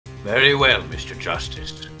Very well, Mr.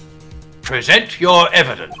 Justice. Present your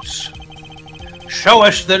evidence. Show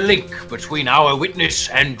us the link between our witness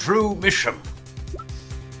and Drew Misham.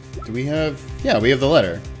 Do we have... Yeah, we have the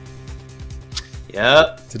letter.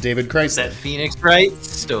 Yep. To David Chrysler. That Phoenix Wright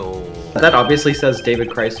stole. That obviously says David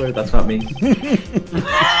Chrysler. That's not me.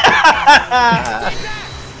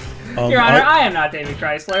 Your Honor, I am not David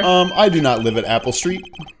Chrysler. I do not live at Apple Street.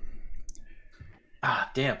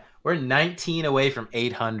 Ah, damn. We're 19 away from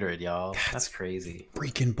 800, y'all. That's crazy.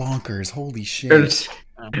 Freaking bonkers. Holy shit.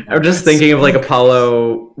 I'm just thinking of like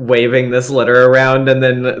Apollo waving this letter around, and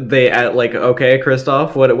then they at like, okay,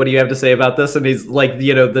 Kristoph, what do you have to say about this? And he's like,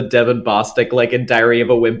 you know, the Devin Bostic, like in Diary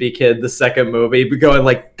of a Wimpy Kid, the second movie, going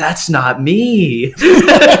like, that's not me.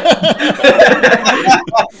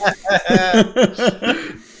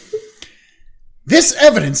 This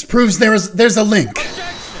evidence proves there's a link.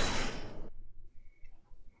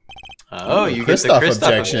 Oh, you get the Kristoph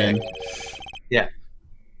objection. Yeah.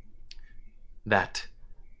 That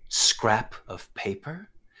scrap of paper?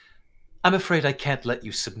 I'm afraid I can't let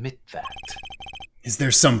you submit that. Is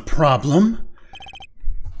there some problem?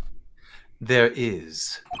 There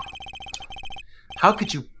is. How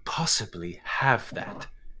could you possibly have that?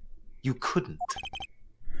 You couldn't.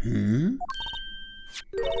 Hmm?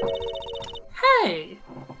 Hey,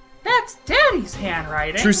 that's Daddy's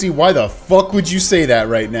handwriting. Trucy, why the fuck would you say that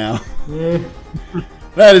right now?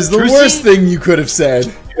 That is the Trucy? worst thing you could have said.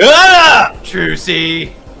 Shut up,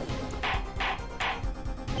 Trucy!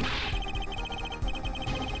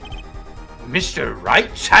 Mr.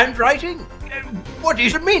 Wright's handwriting? What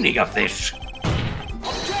is the meaning of this?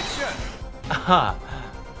 Objection! Aha,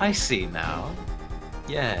 I see now.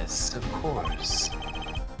 Yes, of course.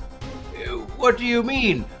 What do you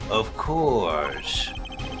mean, of course?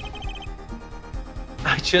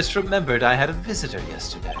 I just remembered I had a visitor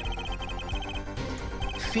yesterday.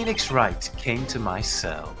 Phoenix Wright came to my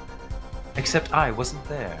cell, except I wasn't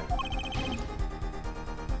there.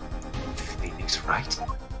 Phoenix Wright?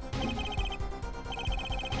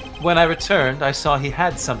 When I returned, I saw he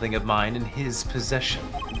had something of mine in his possession.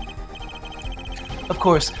 Of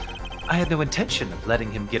course, I had no intention of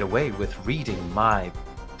letting him get away with reading my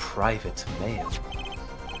private mail.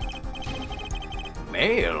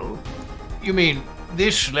 Mail? You mean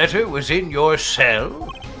this letter was in your cell?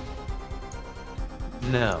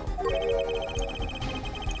 No.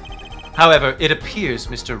 However, it appears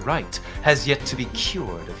Mr. Wright has yet to be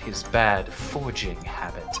cured of his bad forging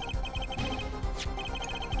habit.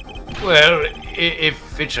 Well,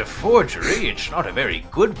 if it's a forgery, it's not a very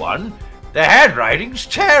good one. The handwriting's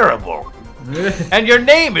terrible. And your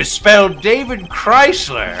name is spelled David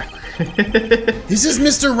Chrysler. This is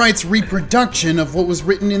Mr. Wright's reproduction of what was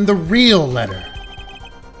written in the real letter.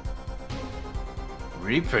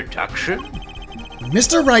 Reproduction? When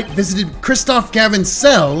Mr. Wright visited Kristoph Gavin's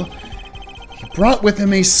cell, he brought with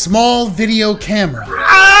him a small video camera.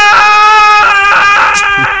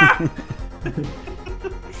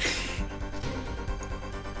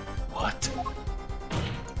 What?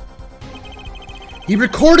 He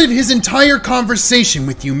recorded his entire conversation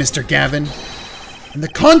with you, Mr. Gavin, and the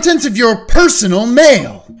contents of your personal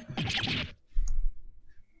mail.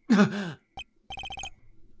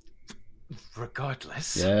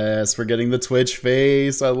 Regardless. Yes, we're getting the Twitch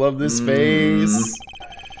face. I love this face.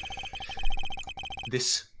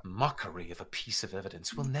 This mockery of a piece of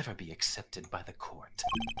evidence will never be accepted by the court.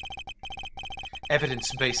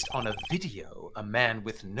 Evidence based on a video a man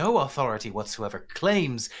with no authority whatsoever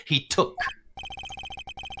claims he took.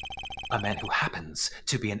 A man who happens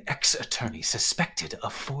to be an ex-attorney suspected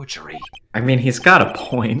of forgery. I mean, he's got a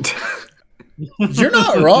point. You're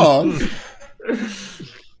not wrong.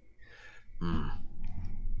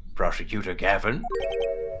 Prosecutor Gavin?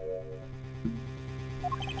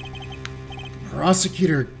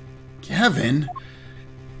 Prosecutor Gavin?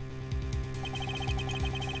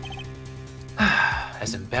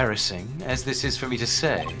 As embarrassing as this is for me to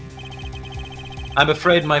say, I'm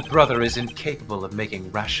afraid my brother is incapable of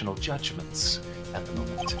making rational judgments at the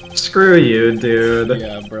moment. Screw you, dude.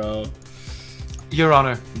 Yeah, bro. Your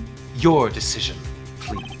Honor, your decision,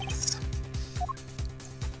 please.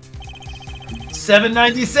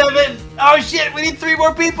 797! Oh shit, we need 3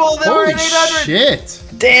 more people! Then we're Holy at 800! shit.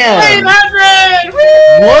 Damn! 800! Woo!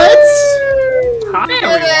 What? Hi,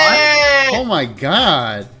 everyone. Oh my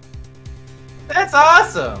god. That's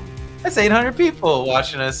awesome! That's 800 people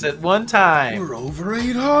watching us at one time. We're over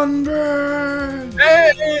 800.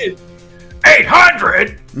 Hey!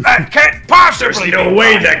 800? That can't possibly There's no be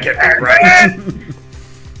way right. that can be right.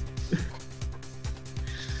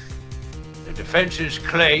 The defense's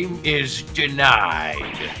claim is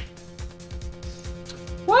denied.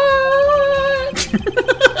 Woo!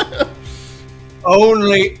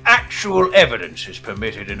 Only actual evidence is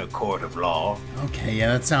permitted in a court of law. Okay,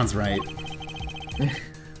 yeah, that sounds right.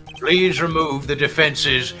 Please remove the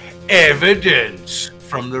defense's evidence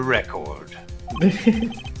from the record.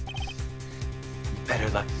 Better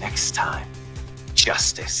luck next time,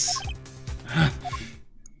 Justice.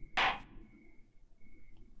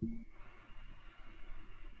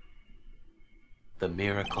 The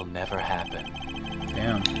miracle never happened.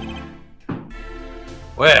 Damn.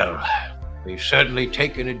 Well, we've certainly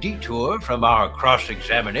taken a detour from our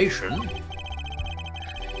cross-examination.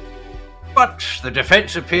 But the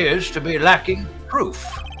defense appears to be lacking proof.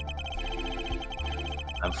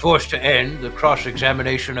 I'm forced to end the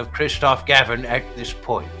cross-examination of Kristoph Gavin at this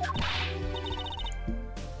point.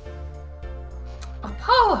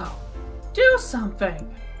 Apollo, do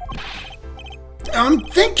something. I'm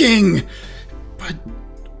thinking, but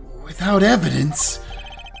without evidence,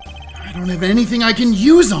 I don't have anything I can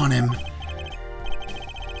use on him.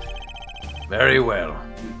 Very well.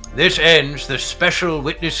 This ends the special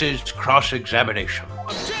witness's cross-examination.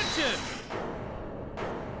 Objection!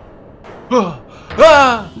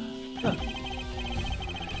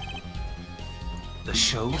 The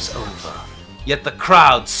show's over, yet the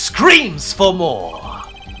crowd screams for more.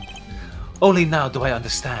 Only now do I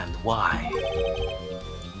understand why.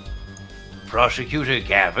 Prosecutor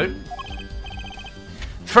Gavin?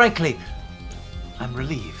 Frankly, I'm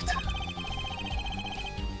relieved.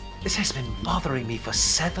 This has been bothering me for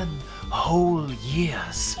 7 whole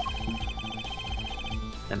years.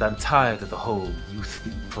 And I'm tired of the whole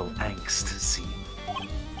youthful angst scene.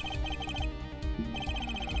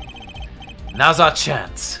 Now's our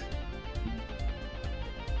chance.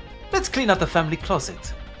 Let's clean out the family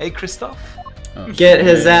closet. Hey, Kristoph? Oh, Get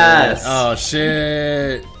his shit. ass. Oh,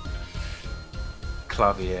 shit.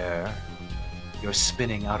 Clavier, you're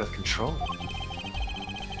spinning out of control.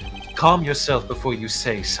 Calm yourself before you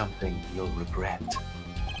say something you'll regret.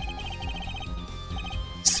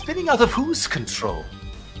 Spinning out of whose control?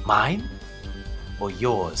 Mine or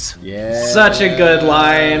yours? Yeah. Such a good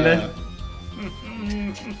line.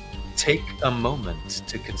 Take a moment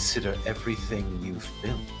to consider everything you've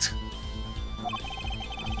built.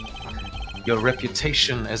 Your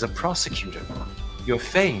reputation as a prosecutor, your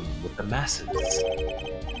fame with the masses.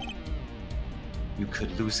 You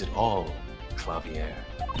could lose it all, Clavier.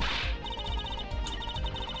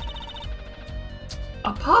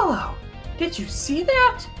 Apollo, did you see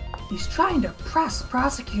that? He's trying to press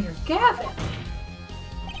Prosecutor Gavin.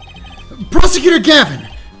 Prosecutor Gavin,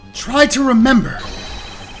 try to remember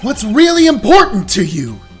what's really important to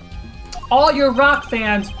you. All your rock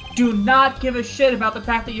fans do not give a shit about the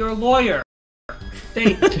fact that you're a lawyer.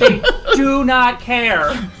 They do not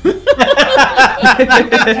care. You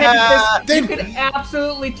could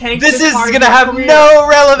absolutely take This is part of gonna your have career. no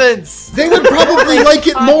relevance. They would probably like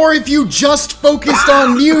it more if you just focused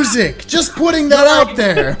on music. Just putting that out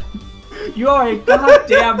there. You are a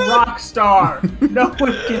goddamn rock star. No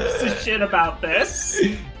one gives a shit about this.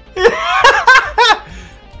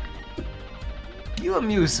 You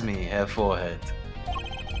amuse me, Herr Forehead.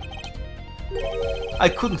 I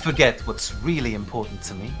couldn't forget what's really important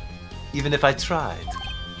to me, even if I tried.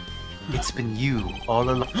 It's been you all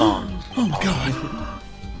along. Oh, God.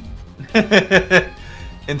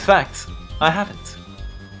 In fact, I haven't.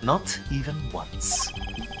 Not even once.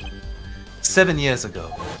 7 years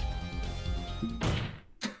ago.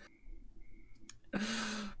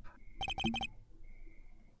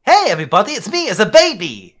 Hey everybody, it's me as a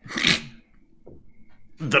baby!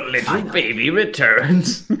 The little baby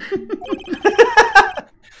returns.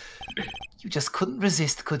 You just couldn't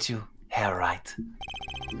resist, could you, Herr Wright?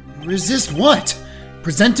 Resist what?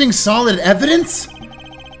 Presenting solid evidence?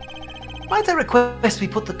 Might I request we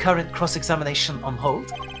put the current cross-examination on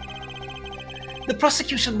hold? The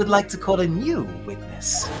prosecution would like to call a new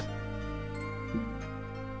witness.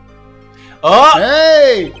 Oh!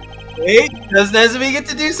 Hey! Wait, does Nezumi get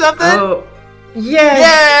to do something? Oh,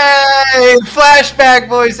 yeah. Yay! Flashback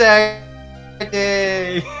voice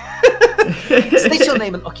acting! State your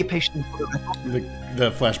name and occupation for the record.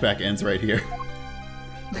 The flashback ends right here.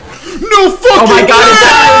 No fucking Oh my God!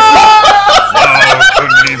 No,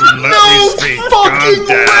 couldn't even let me speak. fucking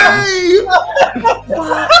Goddamn.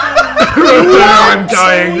 way! I'm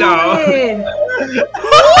dying now.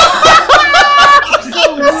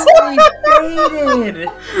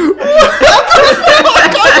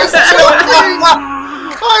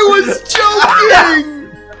 I was joking!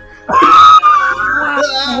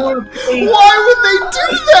 Why would they do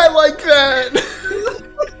that like that?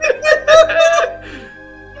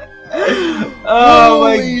 Oh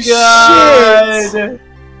my Holy God! shit.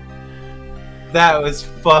 That was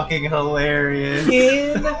fucking hilarious.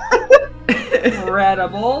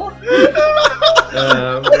 Incredible.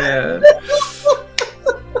 Oh man.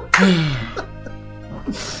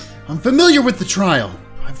 I'm familiar with the trial.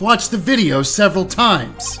 I've watched the video several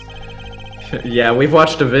times. Yeah, we've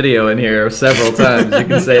watched a video in here several times. You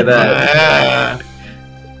can say that.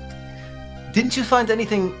 Didn't you find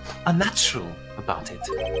anything unnatural about it?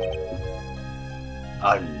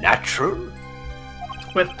 Unnatural?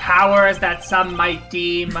 With powers that some might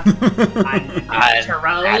deem unnatural.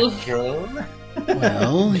 Unnatural?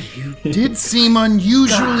 Well, you did seem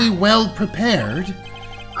unusually well prepared.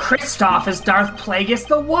 Kristoph is Darth Plagueis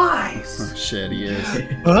the Wise. Oh, shit, he is.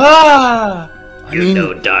 Ah! I mean,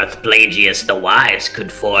 Darth Plagueis the Wise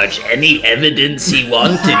could forge any evidence he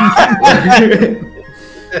wanted.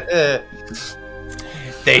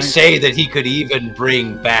 They say that he could even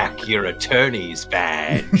bring back your attorney's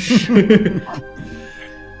badge. I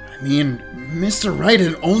mean, Mr. Wright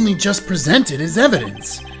had only just presented his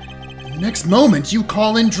evidence. The next moment, you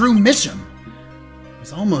call in Drew Misham. It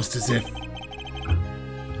was almost as if...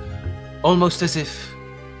 Almost as if...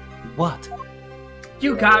 What?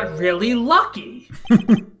 You got really lucky.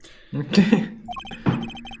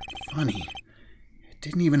 Funny. It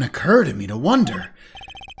didn't even occur to me to wonder.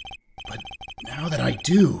 But now that I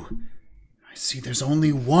do, I see there's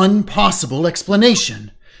only one possible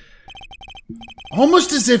explanation.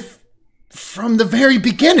 Almost as if, from the very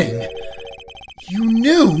beginning, you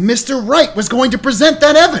knew Mr. Wright was going to present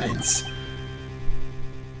that evidence.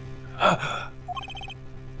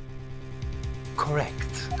 Correct.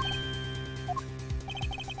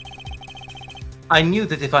 I knew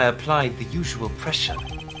that if I applied the usual pressure,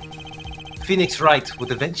 Phoenix Wright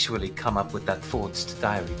would eventually come up with that forged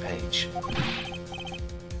diary page.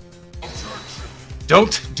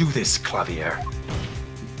 Don't do this, Clavier.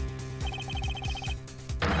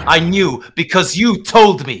 I knew because you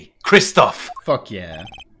told me, Kristoph. Fuck yeah.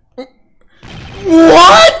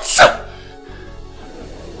 What?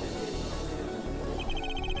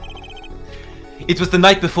 It was the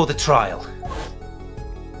night before the trial.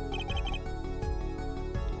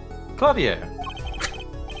 Clavier.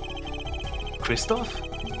 Kristoph?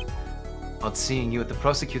 Not seeing you at the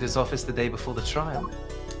prosecutor's office the day before the trial.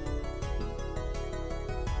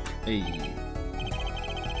 Hey.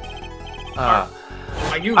 Are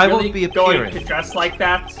you I really won't be going appearing. to dress like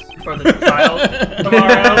that for the trial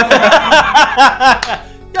tomorrow?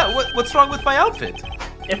 Yeah, what's wrong with my outfit?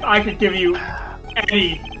 If I could give you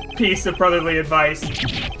any piece of brotherly advice,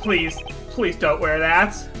 please don't wear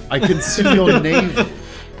that. I can see your navy.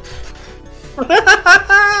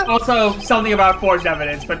 Also, something about forged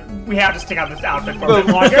evidence, but we have to stick on this outfit for a bit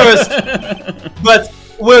longer. But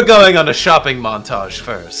we're going on a shopping montage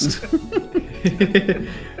first.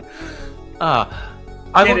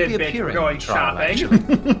 I won't be Bitch, appearing we're going in the trial, shopping. actually.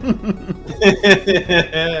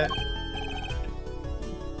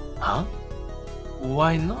 Huh?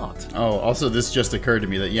 Why not? Oh, also, this just occurred to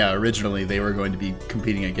me that, yeah, originally they were going to be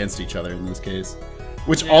competing against each other in this case.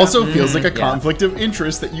 Which also feels like a conflict of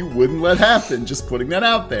interest that you wouldn't let happen, just putting that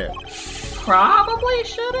out there. Probably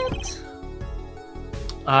shouldn't.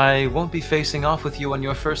 I won't be facing off with you on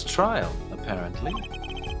your first trial, apparently.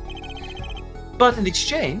 But in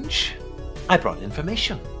exchange, I brought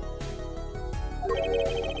information.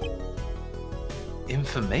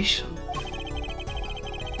 Information?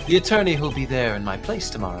 The attorney who'll be there in my place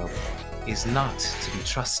tomorrow is not to be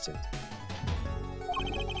trusted.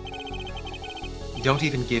 Don't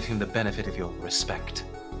even give him the benefit of your respect.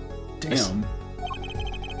 Damn.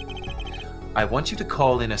 I want you to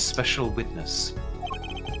call in a special witness.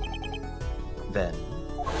 Then...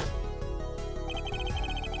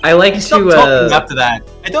 I like Stop to talking after that.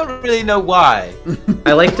 I don't really know why.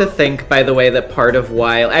 I like to think, by the way, that part of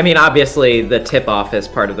why... I mean, obviously, the tip-off is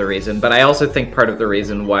part of the reason, but I also think part of the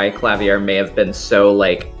reason why Clavier may have been so,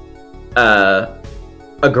 like,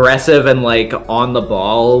 aggressive and, like, on the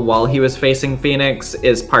ball while he was facing Phoenix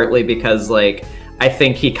is partly because, like, I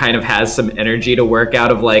think he kind of has some energy to work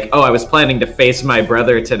out of, like, oh, I was planning to face my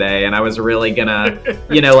brother today, and I was really gonna,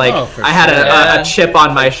 you know, like, I had a chip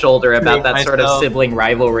on my shoulder about that sort of sibling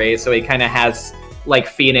rivalry, so he kind of has, like,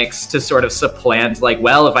 Phoenix to sort of supplant, like,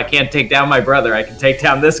 well, if I can't take down my brother, I can take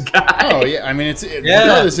down this guy. Oh, yeah, I mean,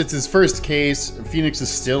 regardless, it's his first case. Phoenix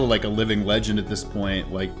is still, like, a living legend at this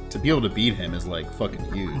point. Like, to be able to beat him is, like,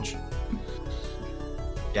 fucking huge.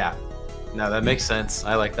 Yeah. No, that makes sense.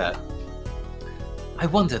 I like that. I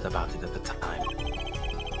wondered about it at the time.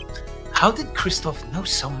 How did Kristoph know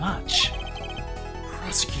so much?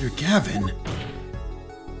 Prosecutor Gavin.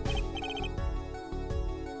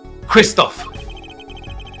 Kristoph!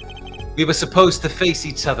 We were supposed to face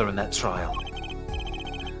each other in that trial.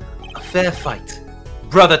 fair fight.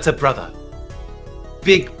 Brother to brother.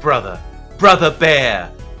 Big Brother. Brother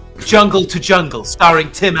Bear. Jungle to Jungle,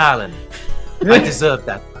 starring Tim Allen. I deserve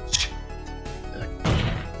that much.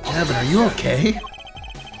 Gavin, are you okay?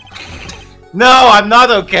 No, I'm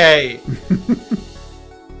not okay!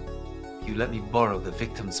 You let me borrow the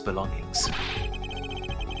victim's belongings.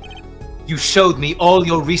 You showed me all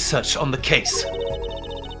your research on the case.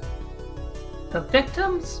 The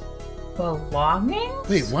victim's belongings?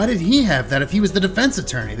 Wait, why did he have that if he was the defense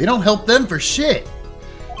attorney? They don't help them for shit.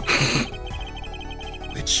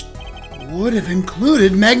 Which would have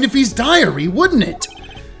included Magnifi's diary, wouldn't it?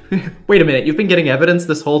 Wait a minute, you've been getting evidence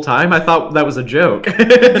this whole time? I thought that was a joke. I've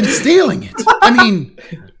been stealing it. I mean,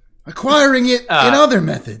 acquiring it in other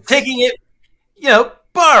methods. Taking it,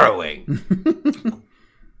 borrowing.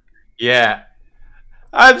 Yeah.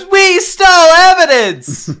 We stole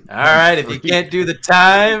evidence! Alright, if you can't do the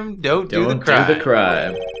time, don't do the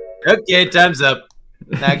crime. Okay, time's up.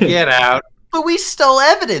 Now get out. But we stole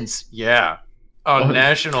evidence! Yeah. On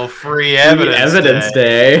National Free Evidence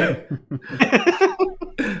Day.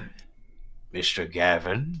 Mr.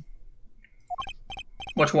 Gavin?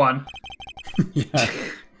 Which one?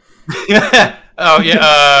 Yeah. Oh,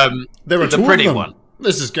 yeah, There were the two pretty of them. one.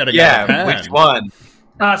 This is getting out of hand. Which one?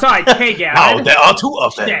 Sorry, hey, Gavin. Oh, there are two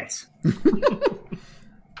of them. Shit.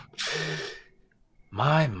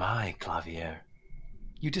 My, Clavier.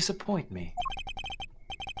 You disappoint me.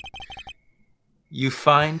 You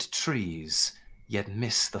find trees, yet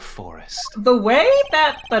miss the forest. The way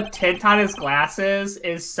that the tint on his glasses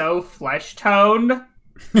is so flesh toned,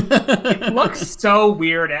 it looks so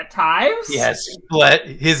weird at times. Yes,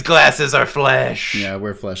 his glasses are flesh. Yeah, I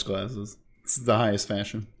wear flesh glasses. It's the highest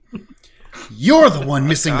fashion. You're the one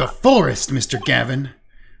missing the forest, Mr. Gavin.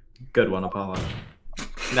 Good one, Apollo.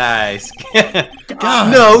 Nice.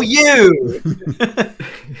 God. No, you!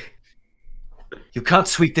 You can't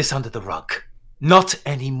sweep this under the rug. Not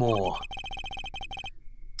anymore.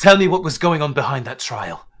 Tell me what was going on behind that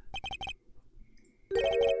trial.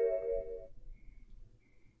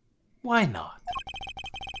 Why not?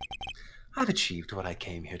 I've achieved what I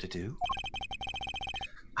came here to do.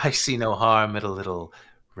 I see no harm at a little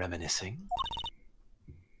reminiscing.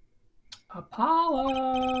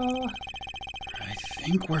 Apollo. I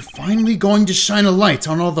think we're finally going to shine a light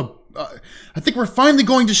on all the... I think we're finally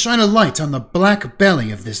going to shine a light on the black belly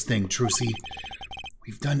of this thing, Trucy.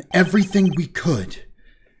 We've done everything we could.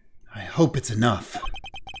 I hope it's enough.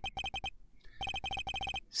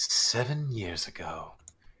 7 years ago,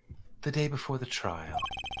 the day before the trial,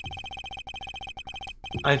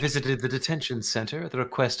 I visited the detention center at the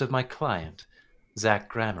request of my client,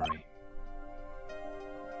 Zach Gramery.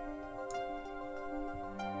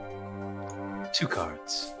 2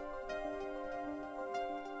 cards.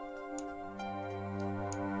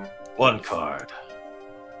 1 card.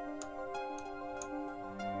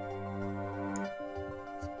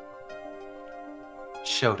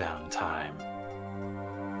 Showdown time.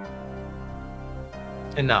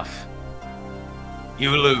 Enough.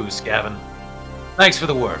 You lose, Gavin. Thanks for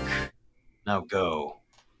the work. Now go.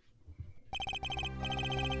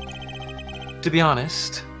 To be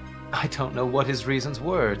honest, I don't know what his reasons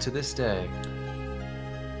were to this day.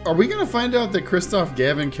 Are we gonna find out that Kristoph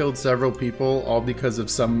Gavin killed several people all because of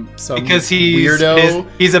some Because he's weirdo?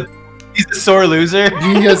 He's a sore loser.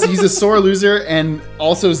 Because he's a sore loser, and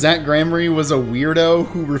also Zach Gramery was a weirdo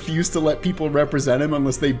who refused to let people represent him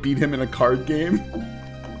unless they beat him in a card game.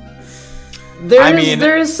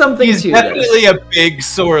 There is something He's to definitely this. a big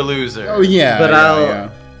sore loser. Oh yeah, But yeah.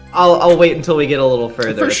 I'll wait until we get a little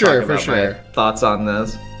further For to sure, talk about for sure. my thoughts on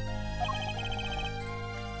this.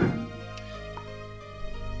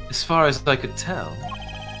 As far as I could tell,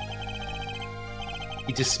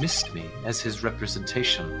 he dismissed me as his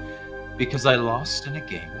representation because I lost in a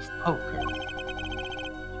game of poker.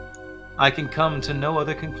 I can come to no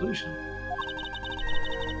other conclusion.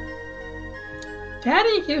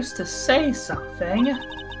 Daddy used to say something.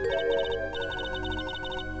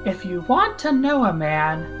 If you want to know a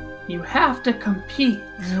man, you have to compete.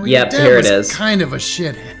 Yep, Dad here it was is. kind of a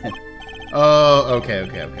shithead. Oh, okay.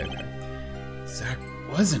 Zach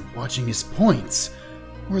wasn't watching his points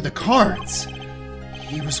or the cards.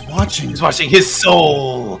 He was watching. He's watching his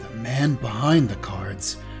soul. The man behind the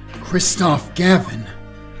cards, Kristoph Gavin.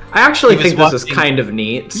 I actually He think was this is watching- kind of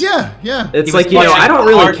neat. Yeah. It's He like, was you know, watching I don't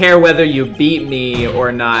really art- care whether you beat me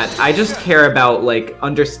or not. I just care about, like,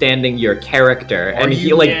 understanding your character. And he,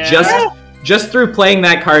 you- like, Yeah. just through playing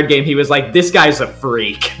that card game, he was like, this guy's a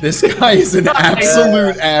freak. This guy is an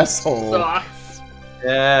absolute asshole. Sucks.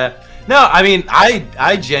 Yeah. No, I mean,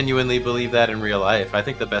 I genuinely believe that in real life. I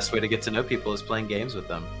think the best way to get to know people is playing games with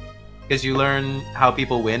them. because you learn how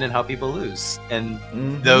people win and how people lose, and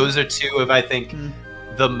those are two of, I think,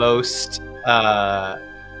 the most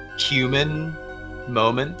human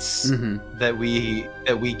moments that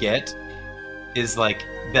we get, is like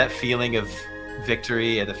that feeling of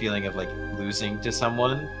victory and the feeling of like losing to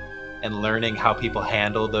someone, and learning how people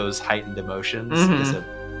handle those heightened emotions is a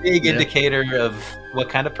big indicator of what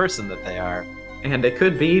kind of person that they are. And it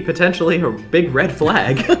could be potentially a big red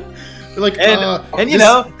flag. Like, and you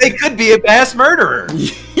know, they could be a mass murderer.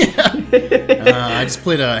 I just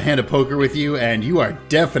played a hand of poker with you, and you are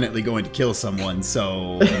definitely going to kill someone,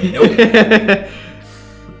 so... Nope.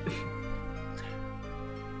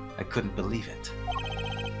 I couldn't believe it.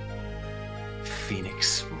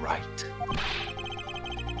 Phoenix Wright.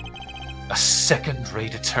 A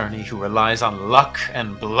second-rate attorney who relies on luck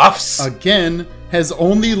and bluffs. Again, has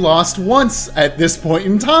only lost once at this point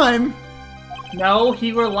in time. No,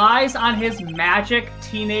 he relies on his magic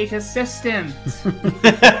teenage assistant.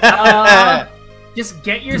 Just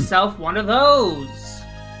get yourself one of those.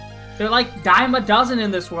 They're like dime a dozen in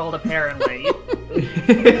this world, apparently.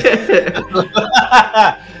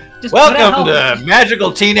 Welcome to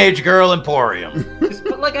Magical Teenage Girl Emporium. Just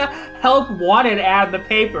put like a help wanted ad in the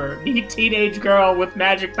paper. Need teenage girl with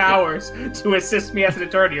magic powers to assist me as an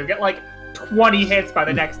attorney. You'll get like 20 hits by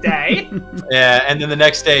the next day. Yeah, and then the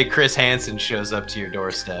next day, Chris Hansen shows up to your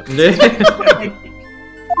doorstep. Why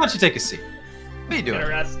don't you take a seat? What are you doing?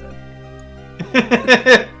 Interested.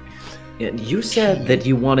 You said that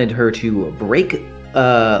you wanted her to break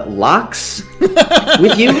locks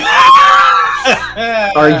with you?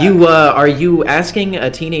 Are you asking a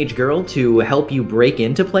teenage girl to help you break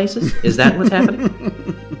into places? Is that what's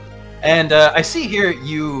happening? And I see here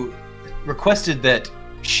you requested that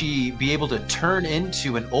she be able to turn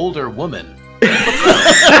into an older woman.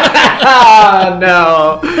 Oh,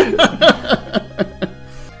 no.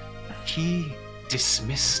 He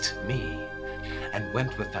dismissed me and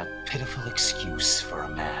went with that pitiful excuse for a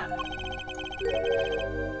man.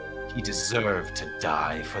 He deserved to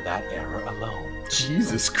die for that error alone.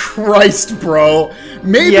 Jesus Christ, bro.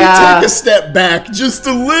 Maybe take a step back just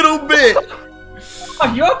a little bit.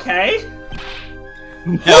 Are you okay?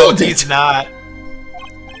 No, he's not.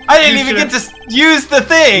 I didn't even get to use the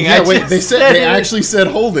thing. Yeah, wait, they actually said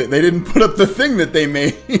hold it. They didn't put up the thing that they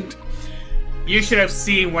made. You should have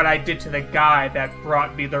seen what I did to the guy that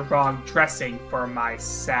brought me the wrong dressing for my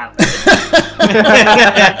salad.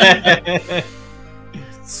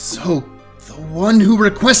 So, the one who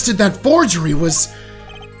requested that forgery was...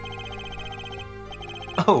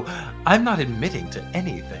 Oh, I'm not admitting to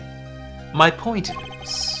anything. My point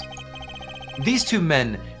is, these two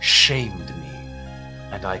men shamed me,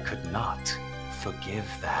 and I could not forgive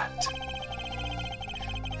that.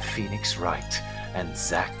 Phoenix Wright and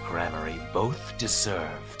Zach Gramery both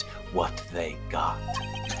deserved what they got.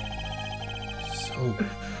 So,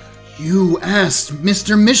 you asked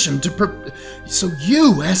Mr. Misham to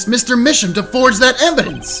forge that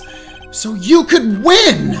evidence, so you could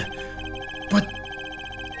win. But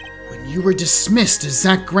when you were dismissed as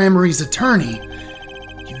Zach Gramery's attorney,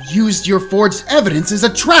 you used your forged evidence as a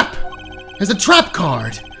trap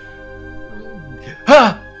card.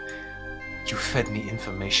 Ha! You fed me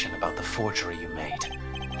information about the forgery you made.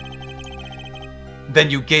 Then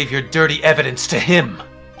you gave your dirty evidence to him.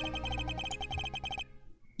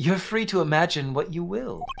 You're free to imagine what you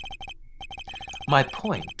will. My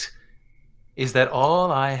point is that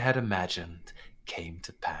all I had imagined came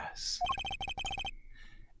to pass.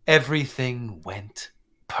 Everything went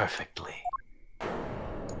perfectly.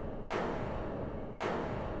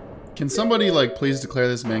 Can somebody, please declare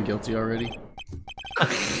this man guilty already?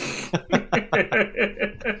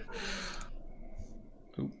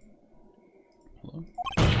 Hello?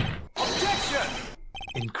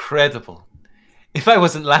 Incredible. If I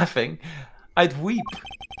wasn't laughing, I'd weep.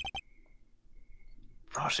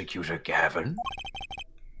 Prosecutor Gavin?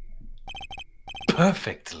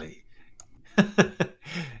 Perfectly.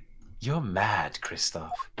 You're mad,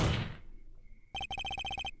 Kristoph.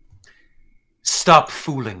 Stop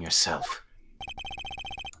fooling yourself.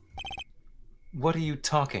 What are you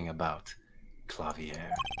talking about,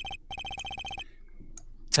 Clavier?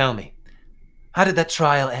 Tell me, how did that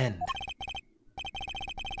trial end?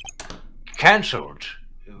 Cancelled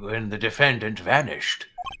when the defendant vanished.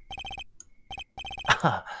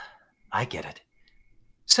 Ah, I get it.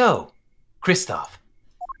 So, Kristoph,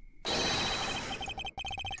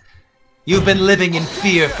 you've been living in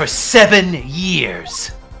fear for 7 years.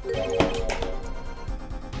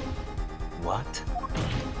 What?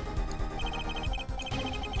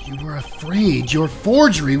 You were afraid your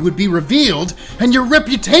forgery would be revealed and your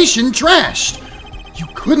reputation trashed. You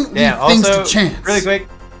couldn't leave Yeah, things also, to chance. really quick,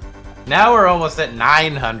 now we're almost at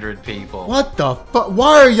 900 people. What the fuck?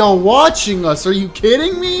 Why are y'all watching us? Are you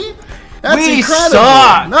kidding me? That's We incredible.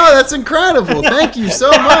 suck. No, that's incredible. Thank you so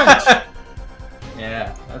much.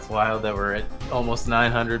 Yeah, that's wild that we're at almost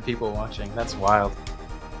 900 people watching. That's wild.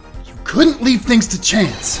 You couldn't leave things to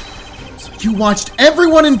chance. So you watched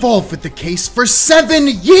everyone involved with the case for 7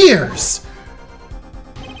 years.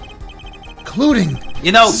 Including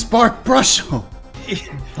Spark Brushel.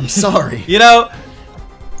 I'm sorry.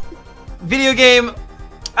 Video game,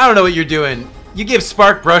 I don't know what you're doing. You give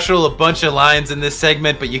Spark Brushel a bunch of lines in this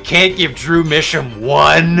segment, but you can't give Drew Misham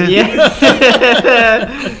one. Yeah.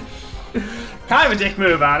 Kind of a dick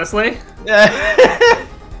move, honestly.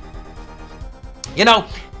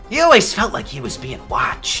 He always felt like he was being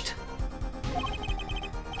watched.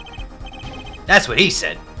 That's what he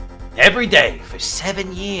said. Every day for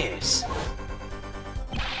 7 years.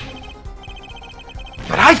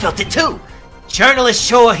 But I felt it too. Journalists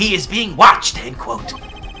sure he is being watched, end quote.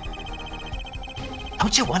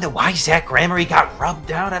 Don't you wonder why Zach Gramery got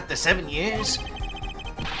rubbed out after 7 years?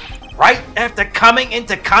 Right after coming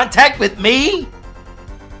into contact with me?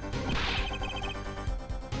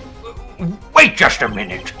 Wait just a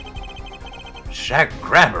minute. Zach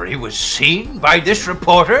Gramery was seen by this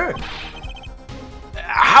reporter?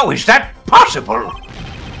 How is that possible?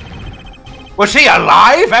 Was he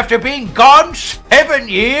alive after being gone 7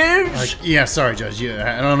 years? Yeah, sorry, Judge.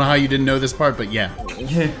 Yeah, I don't know how you didn't know this part, but yeah.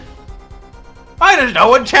 Why does no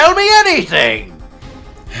one tell me anything?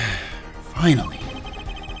 Finally.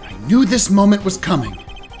 I knew this moment was coming.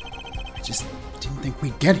 I just didn't think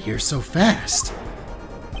we'd get here so fast.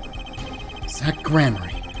 Zach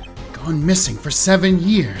Gramery, gone missing for 7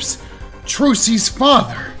 years. Trucy's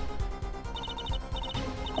father.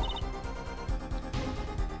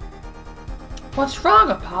 What's wrong,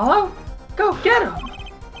 Apollo? Go get him.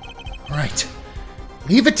 Right.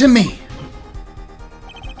 Leave it to me.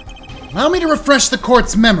 Allow me to refresh the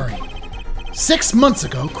court's memory. 6 months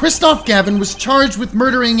ago, Kristoph Gavin was charged with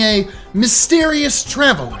murdering a mysterious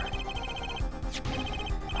traveler.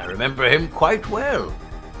 I remember him quite well.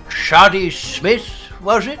 Shoddy Smith,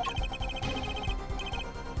 was it?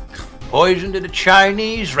 Poisoned at a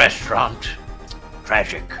Chinese restaurant.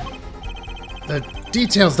 Tragic. The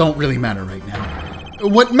details don't really matter right now.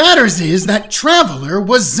 What matters is that traveler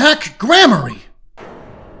was Zach Gramery.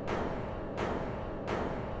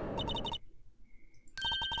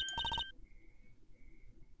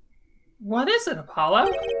 What is it,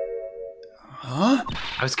 Apollo? Huh?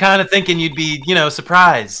 I was kind of thinking you'd be,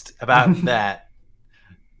 surprised about that.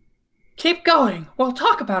 Keep going. We'll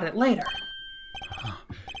talk about it later.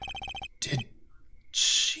 Did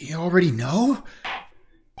she already know?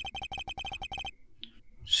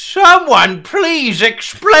 Someone please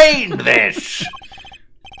explain this.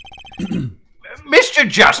 Mr.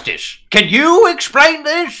 Justice, can you explain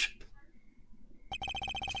this?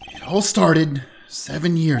 It all started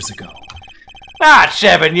 7 years ago. Not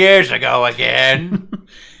 7 years ago again.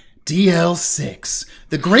 DL6,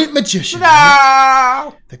 the great magician.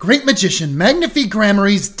 No! The great magician Magnifi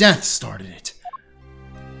Gramery's death started it.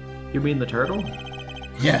 You mean the turtle?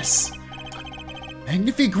 Yes.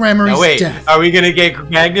 Magnifi Gramery's No, wait. death. Are we gonna get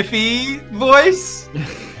Magnifi voice?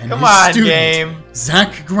 And Come his on, student, game.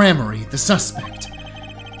 Zach Gramery, the suspect.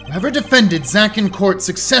 Whoever defended Zach in court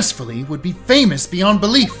successfully would be famous beyond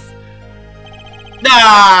belief.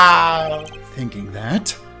 No! Thinking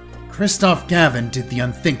that, Kristoph Gavin did the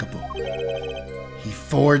unthinkable. He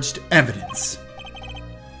forged evidence.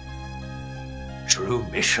 Drew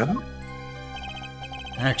Misham?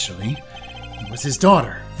 Actually, it was his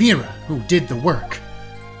daughter, Vera, who did the work.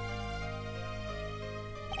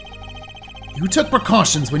 You took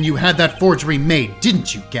precautions when you had that forgery made,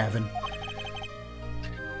 didn't you, Gavin?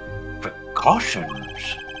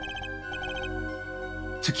 Precautions?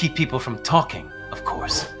 To keep people from talking, of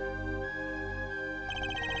course.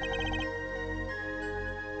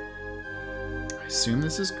 I assume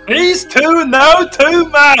this is... These two know too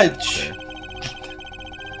much!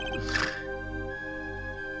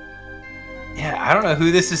 Yeah, I don't know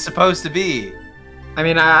who this is supposed to be. I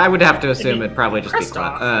mean, I would have to assume it'd probably just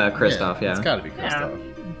Kristoph. be Kristoph, yeah. It's gotta be Kristoph.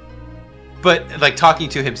 But, like, talking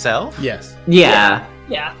to himself? Yes. Yeah.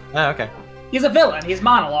 Yeah. Oh, okay. He's a villain. He's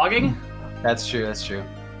monologuing. That's true, that's true.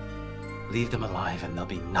 Leave them alive and there'll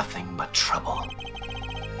be nothing but trouble.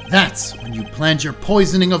 That's when you planned your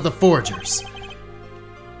poisoning of the forgers.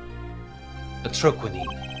 A troquinine.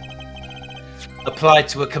 Applied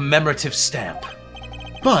to a commemorative stamp.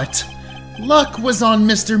 But luck was on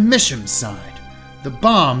Mr. Misham's side. The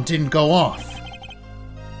bomb didn't go off.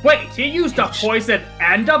 Wait, he used a poison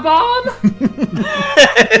and a bomb?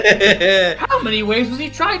 How many ways was he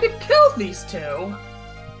trying to kill these two?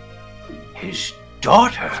 His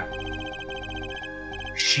daughter.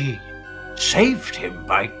 She saved him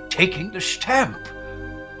by taking the stamp.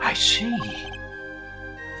 I see.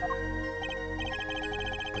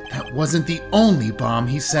 But that wasn't the only bomb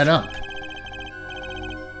he set up.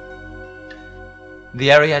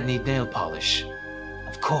 The Ariadne nail polish.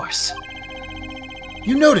 Of course.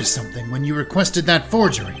 You noticed something when you requested that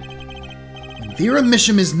forgery. When Vera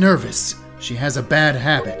Misham is nervous, she has a bad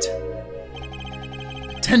habit.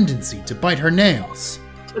 A tendency to bite her nails.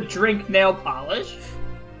 To drink nail polish?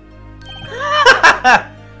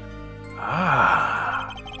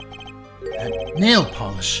 Ah. That nail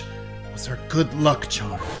polish was her good luck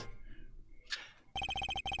charm.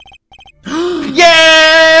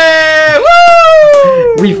 Yeah!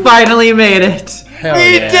 Woo! We finally made it. Hell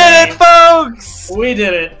We yeah. did it, folks! We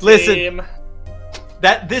did it, Listen. team.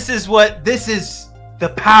 This is the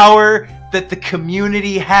power that the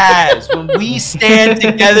community has. When we stand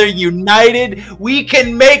together united, we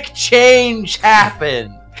can make change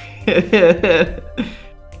happen.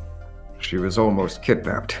 She was almost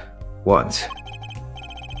kidnapped. Once.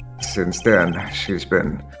 Since then, she's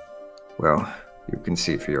been... well, you can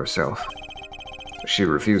see for yourself. She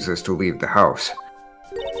refuses to leave the house.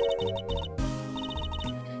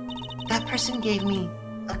 That person gave me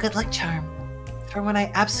a good luck charm for when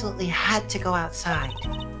I absolutely had to go outside.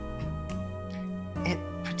 It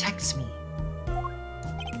protects me.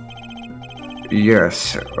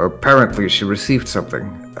 Yes, apparently she received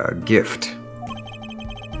something. A gift.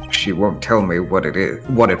 She won't tell me what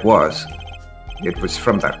it was. It was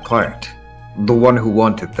from that client. The one who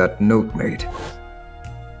wanted that note made.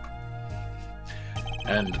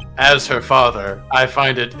 And as her father, I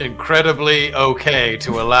find it incredibly okay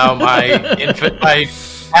to allow my my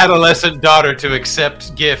adolescent daughter to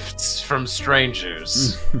accept gifts from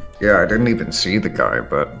strangers. Yeah, I didn't even see the guy,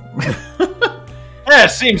 but... Yeah,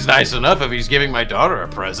 seems nice enough if he's giving my daughter a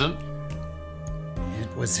present.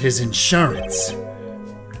 It was his insurance.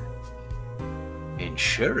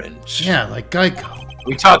 Insurance? Yeah, like Geico. Are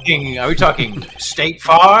we talking State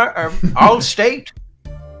Farm or Allstate?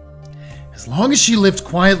 As long as she lived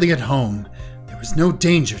quietly at home, there was no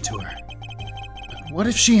danger to her. But what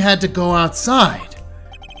if she had to go outside?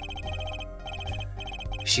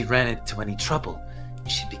 If she ran into any trouble,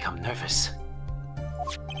 she'd become nervous.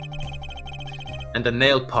 And the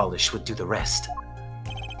nail polish would do the rest.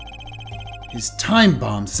 His time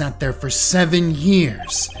bomb sat there for 7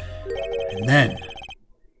 years. And then,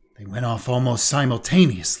 they went off almost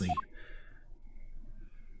simultaneously.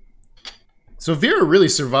 So Vera really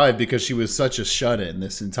survived because she was such a shut-in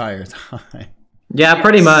this entire time. Yeah, Yes.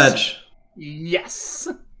 pretty much. Yes.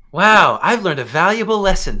 Wow, I've learned a valuable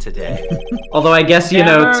lesson today. Although I guess, you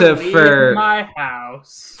know, Never leave my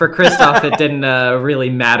house. for Kristoph, it didn't really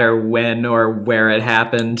matter when or where it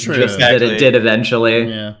happened, True. just that Exactly. it did eventually.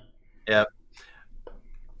 Yeah. Yep.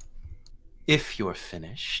 If you're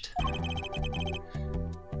finished,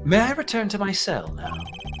 may I return to my cell now?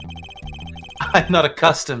 I'm not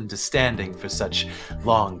accustomed to standing for such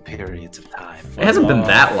long periods of time. It hasn't been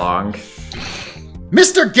that long.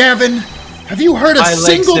 Mr. Gavin, have you heard a My legs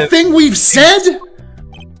single have- thing we've said?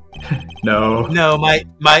 No. No,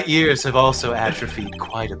 my ears have also atrophied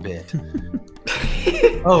quite a bit.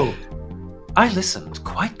 Oh, I listened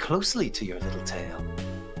quite closely to your little tale.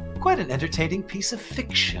 Quite an entertaining piece of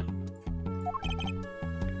fiction.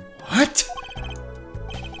 What?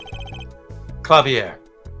 Clavier,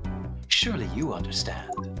 surely you understand.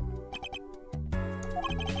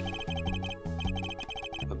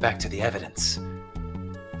 But back to the evidence.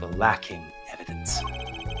 The lacking evidence.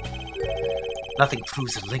 Nothing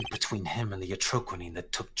proves a link between him and the atroquinine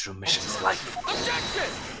that took Drew Mission's life.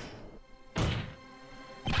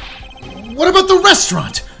 What about the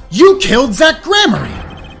restaurant? You killed Zach Grammary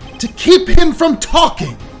to keep him from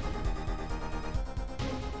talking.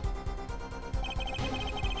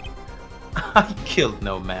 I killed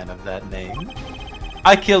no man of that name.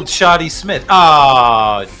 I killed Shoddy Smith.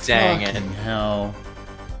 Oh, dang it. Fucking hell.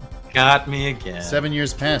 Got me again. 7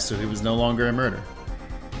 years passed, so he was no longer a murder.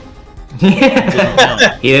 He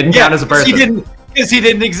didn't count as a person. Because he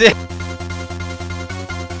didn't exist.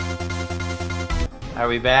 Are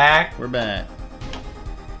we back? We're back.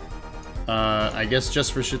 I guess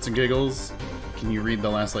just for shits and giggles, can you read the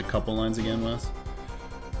last couple lines again, Wes?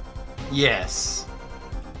 Yes.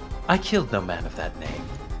 I killed no man of that name.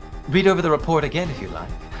 Read over the report again if you like.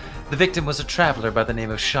 The victim was a traveler by the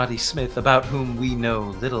name of Shoddy Smith, about whom we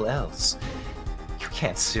know little else. You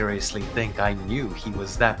can't seriously think I knew he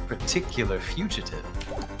was that particular fugitive.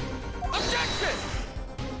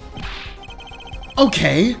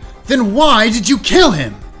 Okay, then why did you kill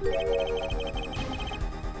him?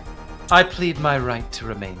 I plead my right to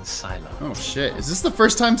remain silent. Oh shit! Is this the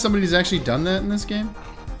first time somebody's actually done that in this game?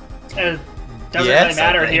 Doesn't Yes, really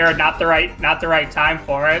matter I think. here. Not the right time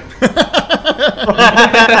for it.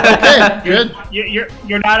 Okay, good.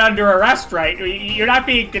 You're not under arrest, right? You're not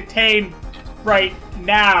being detained right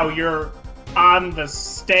now. You're on the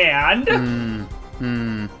stand.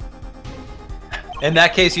 In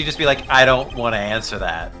that case, you just be like, I don't want to answer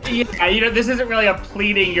that. Yeah, this isn't really a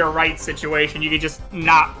pleading your rights situation. You could just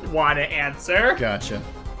not want to answer. Gotcha.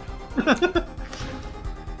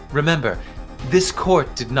 Remember, this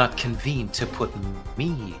court did not convene to put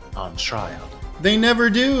me on trial. They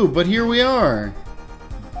never do, but here we are.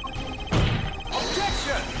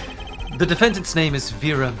 The defendant's name is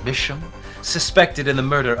Vera Misham, suspected in the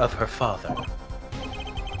murder of her father.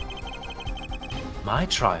 My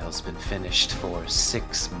trial's been finished for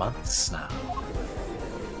 6 months now.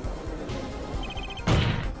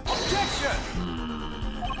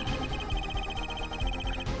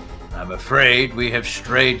 I'm afraid we have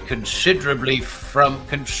strayed considerably from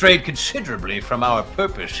our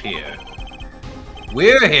purpose here.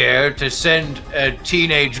 We're here to send a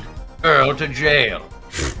teenage girl to jail.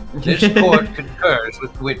 This court concurs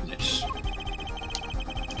with the witness.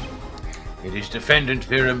 It is defendant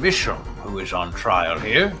Vera Misham who is on trial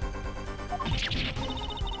here.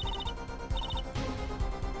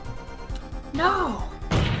 No,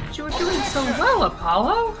 you were doing so well,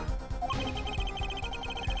 Apollo.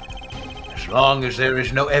 As long as there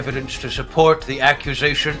is no evidence to support the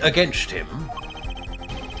accusation against him,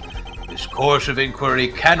 this course of inquiry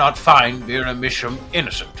cannot find Vera Misham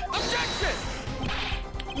innocent.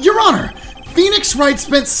 Your Honor, Phoenix Wright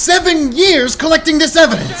spent 7 years collecting this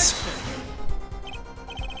evidence.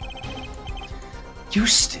 You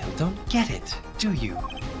still don't get it, do you?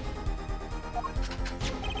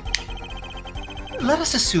 Let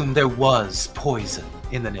us assume there was poison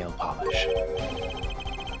in the nail polish.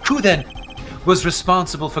 Who then was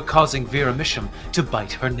responsible for causing Vera Misham to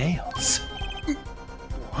bite her nails?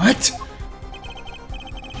 What?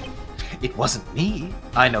 It wasn't me,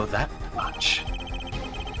 I know that much.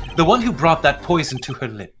 The one who brought that poison to her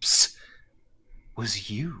lips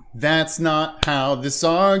was you. That's not how this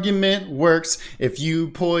argument works. If you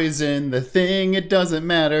poison the thing, it doesn't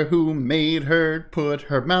matter who made her put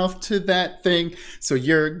her mouth to that thing. So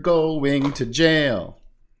you're going to jail.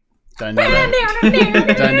 Did I know that?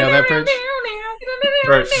 Did I know that, Perch?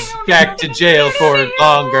 Or back to jail for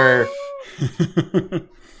longer.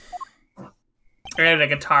 I had a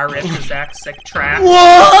guitar riff to Zach's sick track.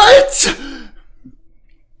 What?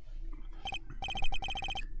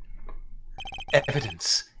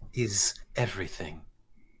 Evidence is everything.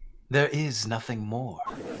 There is nothing more.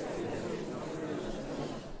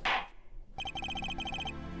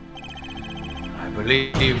 I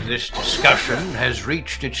believe this discussion has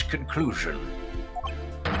reached its conclusion.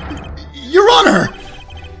 Your Honor!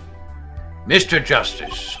 Mr.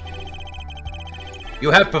 Justice,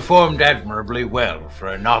 you have performed admirably well for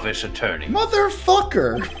a novice attorney.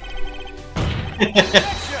 Motherfucker!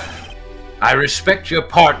 I respect your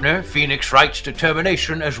partner, Phoenix Wright's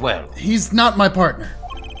determination as well. He's not my partner.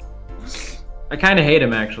 I kind of hate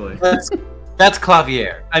him, actually. That's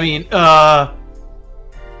Clavier. I mean,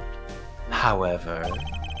 However,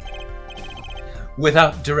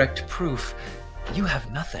 without direct proof, you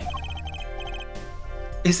have nothing.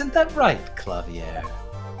 Isn't that right, Clavier?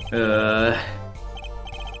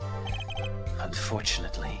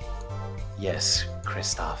 Unfortunately, yes,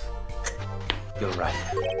 Kristoph. You're right.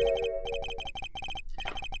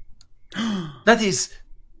 That is,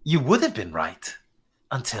 you would have been right.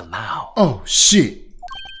 Until now. Oh, shit.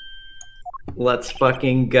 Let's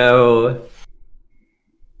fucking go.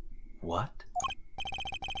 What?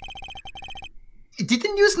 Did the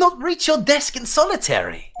news not reach your desk in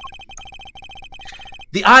solitary?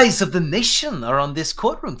 The eyes of the nation are on this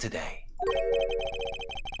courtroom today.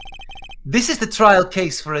 This is the trial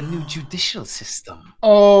case for a new judicial system.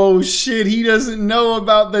 Oh shit, he doesn't know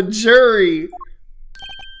about the jury.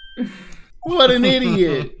 What an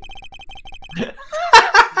idiot.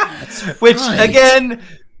 Which, right. again,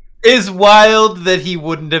 is wild that he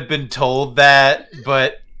wouldn't have been told that,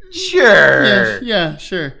 but sure. Yeah,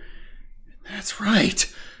 sure. That's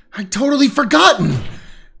right. I'd totally forgotten.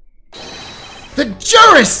 The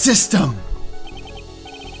jurist system!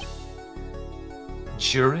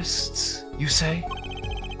 Jurists, you say?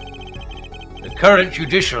 The current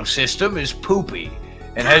judicial system is poopy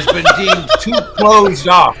and has been deemed too closed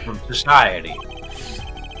off from society.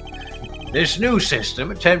 This new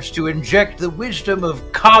system attempts to inject the wisdom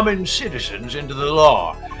of common citizens into the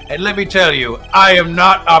law And let me tell you, I am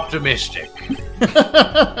not optimistic.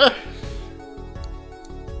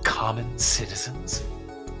 Common citizens?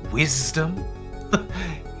 Wisdom?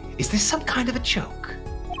 Is this some kind of a joke?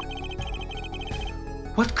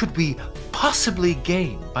 What could we possibly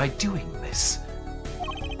gain by doing this?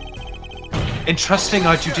 Entrusting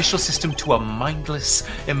our judicial system to a mindless,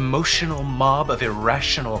 emotional mob of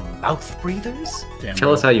irrational mouth breathers?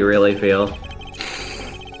 Tell us how you really feel.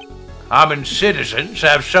 Common citizens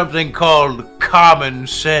have something called common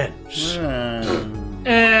sense.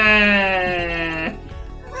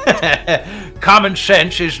 Common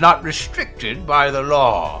sense is not restricted by the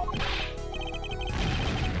law.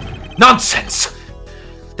 Nonsense!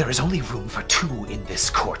 There is only room for two in this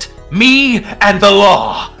court. Me and the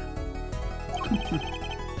law!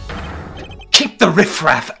 Keep the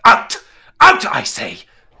riffraff out! Out, I say!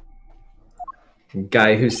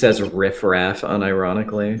 Guy who says riffraff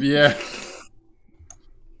unironically. Yeah.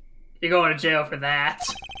 You're going to jail for that.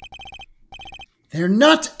 They're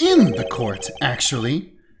not in the court,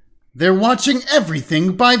 actually. They're watching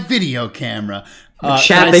everything by video camera.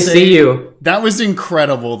 Chat, they see you. That was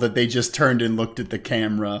incredible that they just turned and looked at the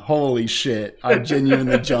camera. Holy shit. I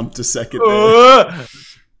genuinely jumped a second there.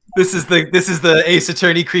 This is the Ace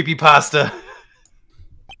Attorney creepypasta.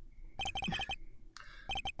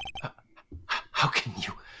 How can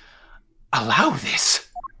you allow this?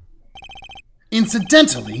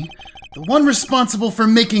 Incidentally, the one responsible for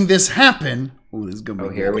making this happen Ooh, this is gonna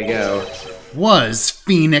be Here we go. was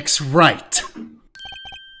Phoenix Wright.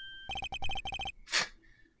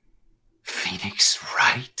 Phoenix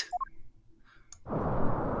Wright?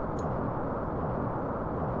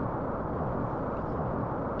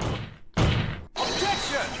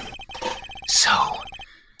 So,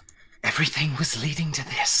 everything was leading to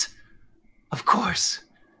this. Of course.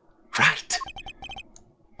 Right.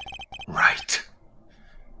 Right.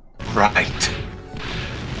 Right.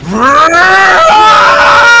 Right!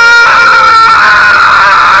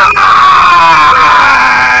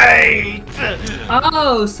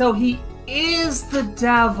 Oh, so he is the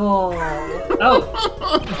devil.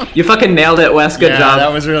 Oh. You fucking nailed it, Wes. Good job.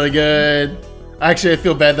 That was really good. Actually, I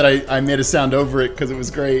feel bad that I made a sound over it because it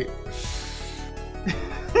was great.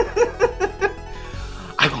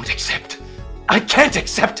 I won't accept. I can't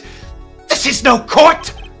accept. This is no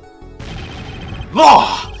court.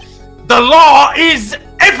 Law. The law is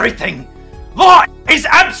everything. Law is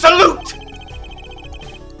absolute.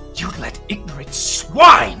 You let ignorant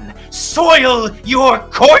swine soil your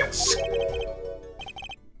courts.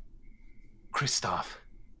 Kristoph,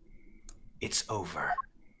 it's over.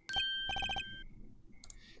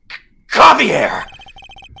 Javier!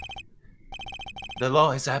 The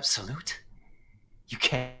law is absolute? You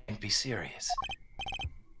can't be serious.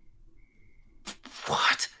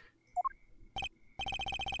 What?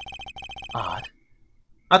 Odd.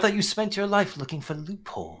 I thought you spent your life looking for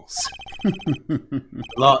loopholes. The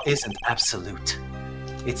law isn't absolute.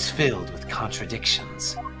 It's filled with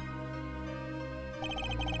contradictions.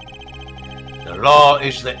 The law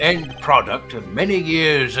is the end product of many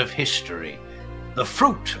years of history, the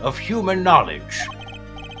fruit of human knowledge.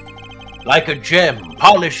 Like a gem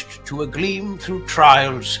polished to a gleam through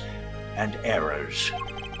trials and errors.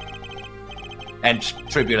 And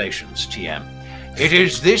tribulations, TM. It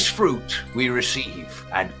is this fruit we receive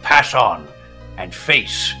and pass on and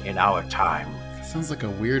face in our time. Sounds like a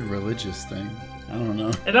weird religious thing. I don't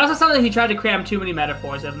know. It also sounds like he tried to cram too many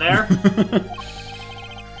metaphors in there.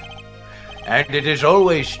 And it is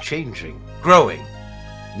always changing, growing,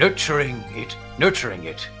 nurturing it. Nurturing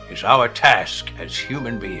it is our task as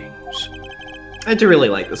human beings. I do really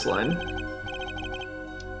like this line.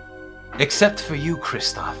 Except for you,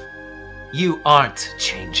 Kristoph. You aren't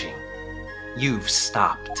changing. You've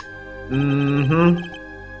stopped. Mm-hmm.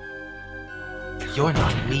 You're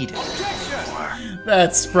not needed anymore.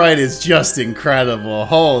 That sprite is just incredible.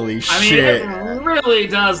 Holy shit. I mean, it really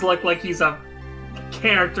does look like he's a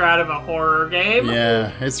character out of a horror game.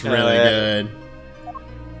 Yeah, it's really good.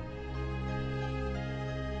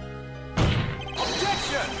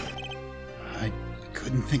 I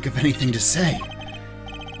couldn't think of anything to say.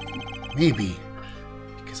 Maybe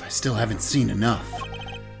because I still haven't seen enough.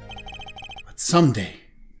 But someday,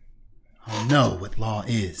 I'll know what law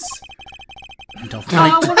is. And I'll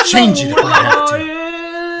fight to change it if I have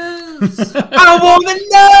to. I wanna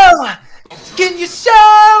know! Can you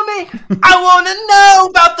show me? I wanna know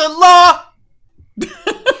about the law!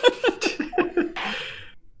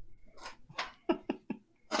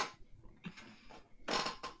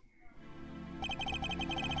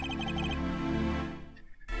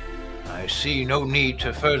 I see no need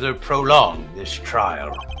to further prolong this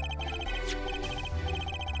trial.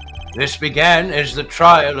 This began as the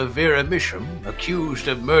trial of Vera Misham, accused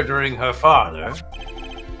of murdering her father.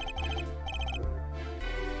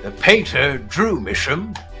 The painter Drew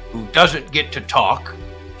Misham, who doesn't get to talk.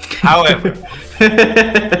 However,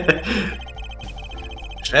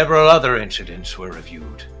 several other incidents were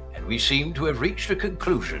reviewed, and we seem to have reached a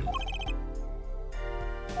conclusion.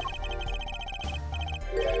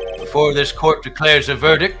 Before this court declares a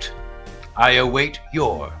verdict, I await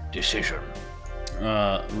your decision.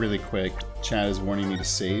 Really quick, Chad is warning me to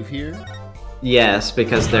save here. Yes,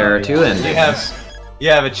 because there are two endings. You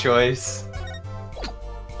have a choice.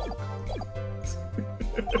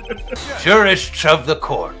 Jurists of the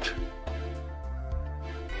court.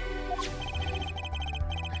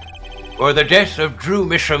 For the death of Drew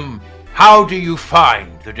Misham, how do you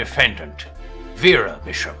find the defendant, Vera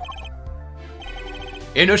Misham?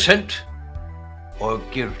 Innocent or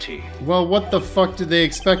guilty? Well, what the fuck did they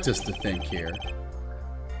expect us to think here?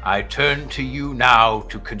 I turn to you now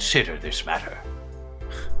to consider this matter.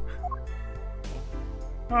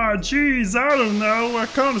 Oh, jeez, I don't know. I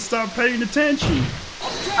kind of stopped paying attention.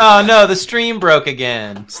 Oh no, the stream broke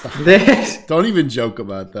again. Don't even joke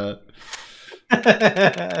about that.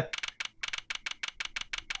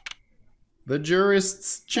 The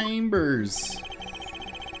jurist's chambers.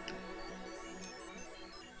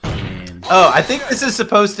 Oh, I think this is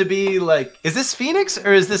supposed to be like, is this Phoenix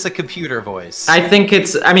or is this a computer voice? I think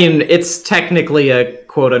it's technically a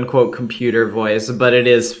quote-unquote computer voice, but it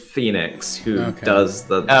is Phoenix who does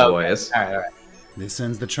the voice. All right. This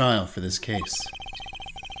ends the trial for this case.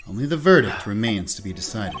 Only the verdict remains to be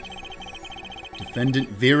decided. Defendant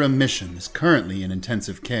Vera Misham is currently in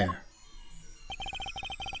intensive care.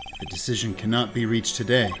 If the decision cannot be reached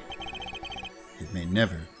today, it may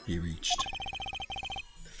never be reached.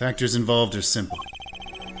 The factors involved are simple.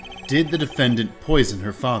 Did the defendant poison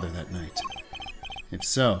her father that night? If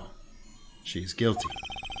so, she is guilty.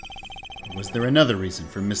 Or was there another reason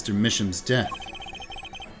for Mr. Misham's death?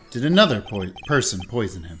 Did another person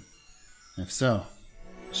poison him? If so,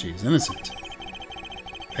 she is innocent.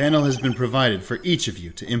 A panel has been provided for each of you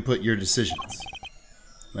to input your decisions.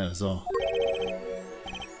 That is all.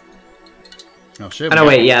 Oh shit! Oh no,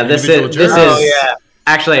 wait, yeah, this is.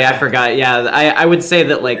 Actually, I forgot. Yeah, I would say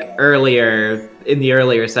that like earlier in the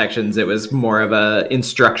earlier sections, it was more of a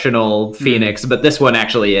instructional Phoenix, but this one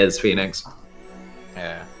actually is Phoenix.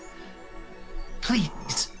 Yeah.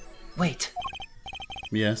 Please, wait.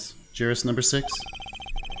 Yes, jurist number 6.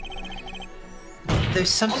 There's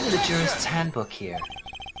something in the jurist's handbook here.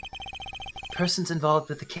 Persons involved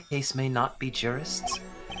with the case may not be jurists.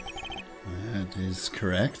 That is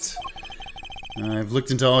correct. I've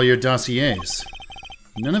looked into all your dossiers.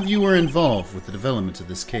 None of you were involved with the development of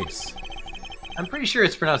this case. I'm pretty sure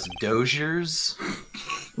it's pronounced Doziers.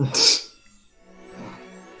 I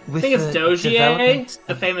think it's Dozier,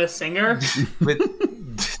 the famous singer. With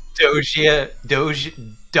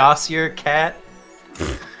Dozier Cat.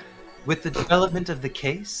 With the development of the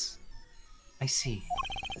case? I see.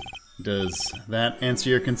 Does that answer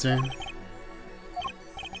your concern?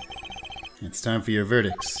 It's time for your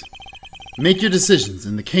verdicts. Make your decisions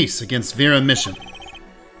in the case against Vera Misham.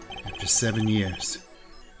 After 7 years,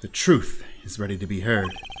 the truth is ready to be heard.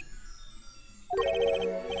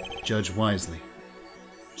 Judge wisely.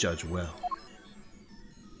 Judge well.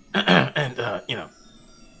 And,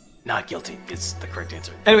 not guilty is the correct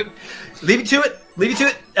answer. Anyway, leave you to it. Leave you to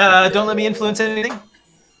it. Don't let me influence anything.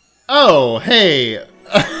 Oh, hey.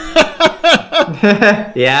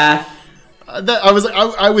 Yeah.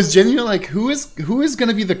 I was genuinely like, who is going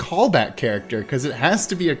to be the callback character? Because it has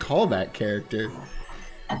to be a callback character.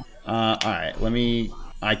 All right,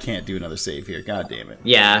 I can't do another save here. God damn it.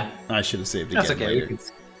 Yeah. I should have saved That's again okay. later.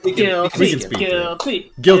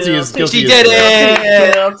 Guilty is guilty. She did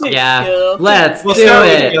it! Guilty. Yeah. Guilty. Let's We'll do start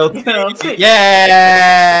with it. guilty. Guilty.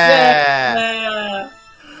 Yeah!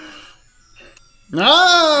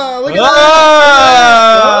 Ah, look at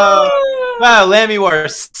that! Oh! Wow, Lammy War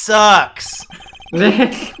sucks.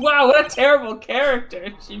 Wow, what a terrible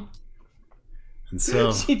character. And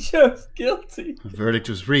so, She chose guilty. the verdict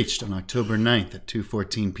was reached on October 9th at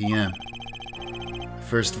 2:14 p.m. The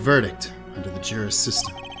first verdict under the jurist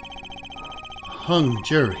system. A hung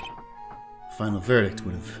jury. The final verdict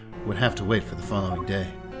would have to wait for the following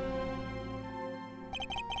day.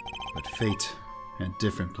 But fate had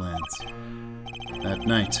different plans. That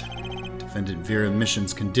night, defendant Vera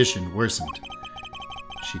Misham's condition worsened.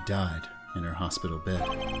 She died in her hospital bed.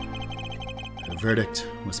 The verdict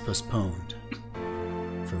was postponed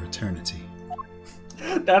for eternity.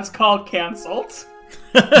 That's called canceled.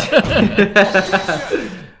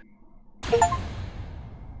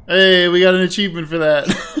 Hey, we got an achievement for that.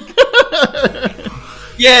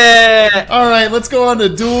 Yeah! Alright, let's go on to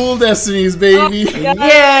Dual Destinies, baby.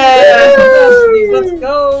 Yeah! Let's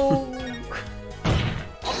go!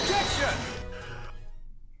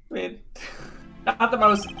 I mean, not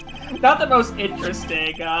the most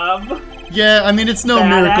interesting, Yeah, I mean, it's no Bad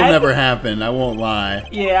miracle egg? never happened, I won't lie.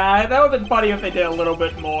 Yeah, that would have been funny if they did a little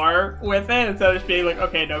bit more with it, instead of just being like,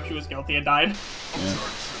 okay, no, she was guilty and died. Yeah.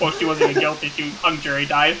 Well, she wasn't even guilty, she hung jury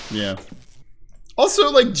died. Yeah.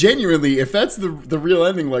 Also, like, genuinely, if that's the real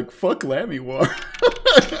ending, like, fuck Lammy War.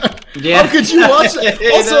 Yeah. How could you watch that? I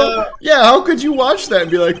Also, know. yeah, how could you watch that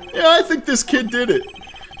and be like, yeah, I think this kid did it.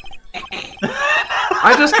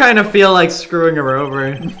 I just kind of feel like screwing her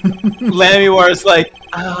over. Lammy War's like,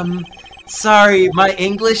 sorry, my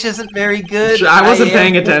English isn't very good. I wasn't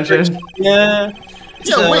paying am attention. Yeah.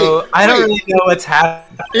 Yeah, So, wait, I don't wait. really know what's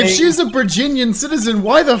happening. If she's a Virginian citizen,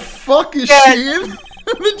 why the fuck is Yeah. she in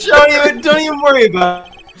the jury? don't even worry about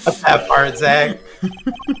that part, Zach.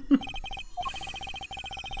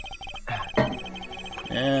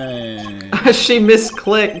 Yeah. She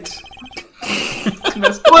misclicked.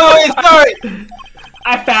 Wait, sorry.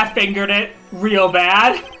 I fat fingered it real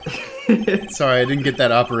bad. Sorry, I didn't get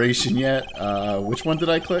that operation yet. Which one did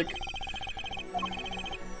I click?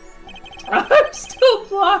 I'm still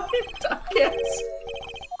blind, I guess.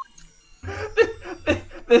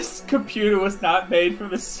 This computer was not made for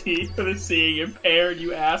the seeing impaired,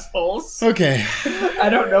 you assholes. Okay. I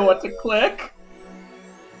don't know what to click.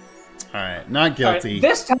 Alright, not All right, guilty.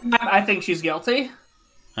 this time, I think she's guilty.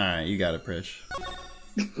 Alright, you got it, Prish.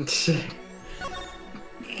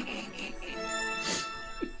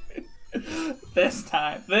 This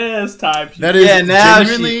time. That is Yeah, now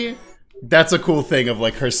genuinely... That's a cool thing of,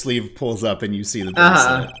 like, her sleeve pulls up and you see the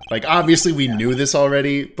bracelet. Like, obviously we knew this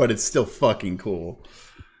already, but it's still fucking cool.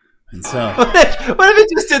 And so... What if it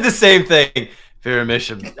just did the same thing? Vera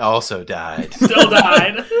Misham also died. Still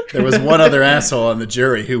died. There was one other asshole on the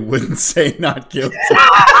jury who wouldn't say not guilty.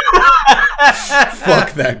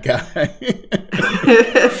 Fuck that guy.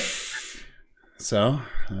 So,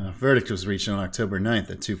 verdict was reached on October 9th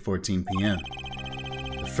at 2:14 p.m.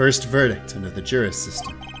 The first verdict under the juris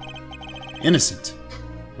system. Innocent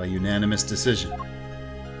by unanimous decision.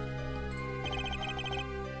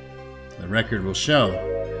 The record will show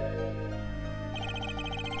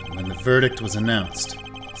when the verdict was announced,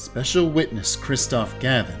 special witness Kristoph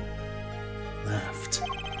Gavin laughed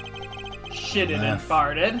Shitted and Laugh.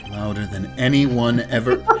 farted. louder than anyone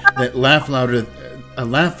ever. A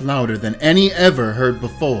laugh louder than any ever heard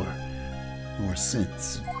before or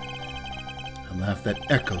since. A laugh that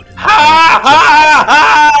echoed in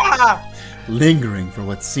the lingering for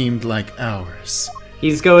what seemed like hours.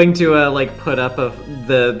 He's going to like put up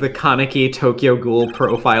the Kaneki Tokyo Ghoul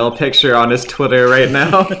profile picture on his Twitter right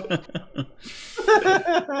now.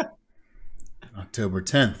 October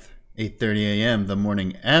 10th, 8:30 a.m., the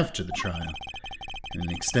morning after the trial,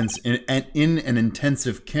 in an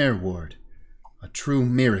intensive care ward, a true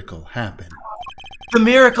miracle happened. The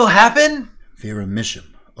miracle happened? Vera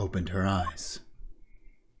Misham opened her eyes.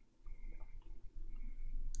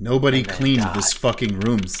 Nobody cleaned this fucking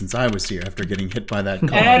room since I was here after getting hit by that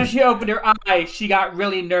car. And she opened her eyes, she got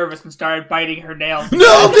really nervous and started biting her nails.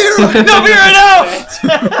 No, Vera! No, Vera, no!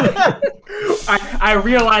 I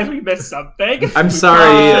realized we missed something. I'm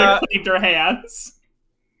sorry. Cleaned her hands.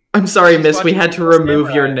 I'm sorry, miss. We watching had to this remove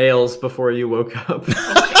camera. your nails before you woke up.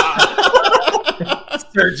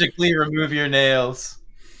 Surgically remove your nails.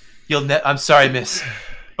 I'm sorry, miss,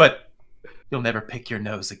 but you'll never pick your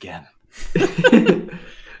nose again.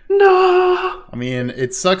 No. I mean,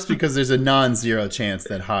 it sucks because there's a non-zero chance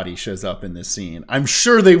that Hottie shows up in this scene. I'm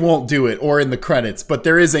sure they won't do it or in the credits, but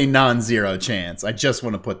there is a non-zero chance. I just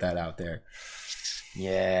want to put that out there.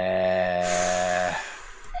 Yeah.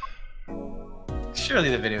 Surely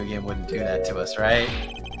the video game wouldn't do that to us, right?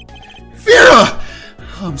 Vera!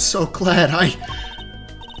 I'm so glad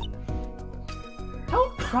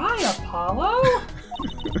Don't cry, Apollo.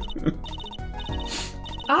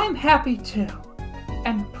 I'm happy too.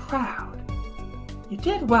 And proud. You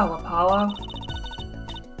did well, Apollo.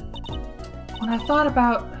 When I thought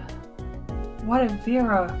about what if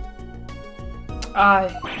Vera...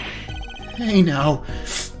 Hey now,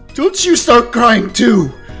 don't you start crying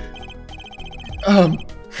too!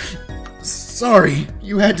 Sorry,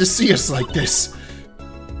 you had to see us like this.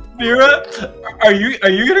 Vera, are you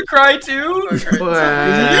gonna cry too? You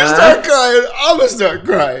start crying, I'm gonna start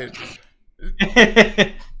crying.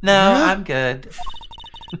 No, I'm good.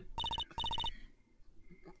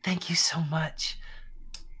 Thank you so much.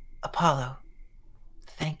 Apollo,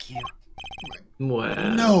 thank you. What?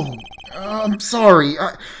 No, I'm sorry.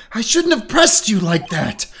 I shouldn't have pressed you like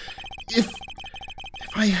that. If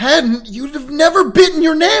I hadn't, you'd have never bitten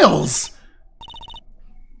your nails!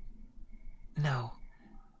 No,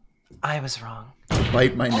 I was wrong.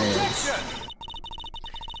 Bite my nails.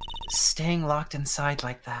 Staying locked inside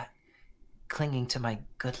like that, clinging to my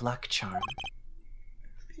good luck charm.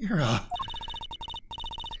 Vera.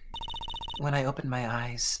 When I opened my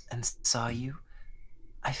eyes and saw you,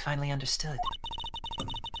 I finally understood.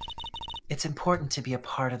 It's important to be a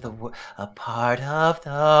part of the world.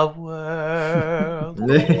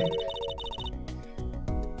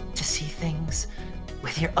 To see things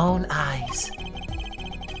with your own eyes.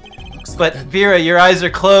 But Vera, your eyes are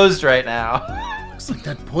closed right now. Looks like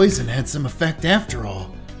that poison had some effect after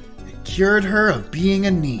all. It cured her of being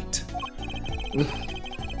a NEET.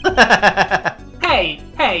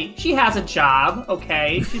 Hey, she has a job,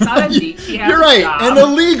 okay? She's not a NEET, she has You're right, a job. an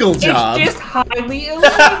illegal job. It's just highly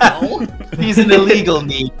illegal. He's an illegal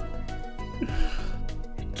NEET. It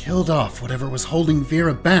killed off whatever was holding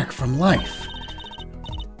Vera back from life.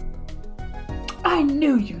 I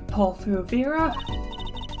knew you'd pull through, Vera.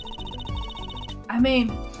 I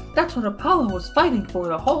mean, that's what Apollo was fighting for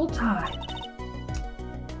the whole time.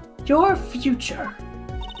 Your future.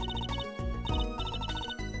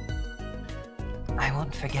 I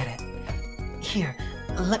won't forget it. Here,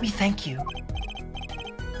 let me thank you.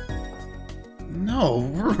 No,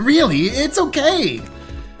 really, it's okay.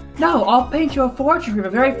 No, I'll paint you a forgery of a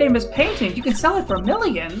very famous painting. You can sell it for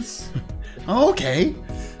millions. Okay.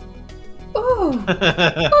 Ooh,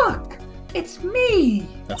 look, it's me.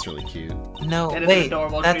 That's really cute. No, That is wait,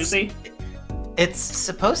 adorable, that's... Juicy. It's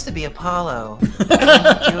supposed to be Apollo. Can you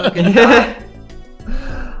do a good job?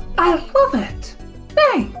 I love it.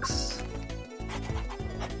 Thanks.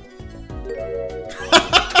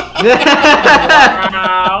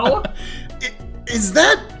 Wow. Is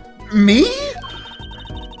that me?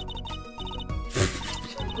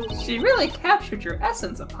 She really captured your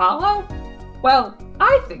essence, Apollo. Well,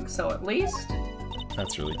 I think so at least.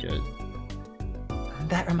 That's really good.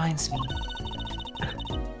 That reminds me.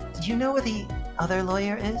 Do you know where the other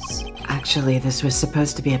lawyer is? Actually, this was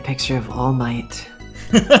supposed to be a picture of All Might.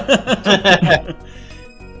 The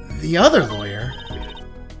other lawyer?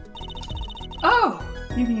 Oh,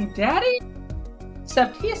 you mean Daddy?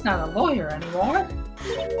 Except he's not a lawyer anymore.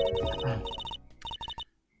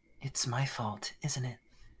 It's my fault, isn't it?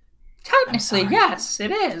 Technically, yes,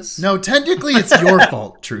 it is. No, technically it's your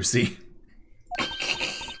fault, Trucy.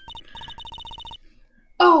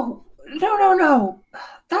 Oh, no.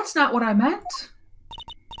 That's not what I meant.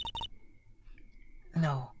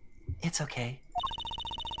 No, it's okay.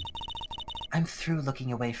 I'm through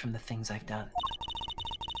looking away from the things I've done.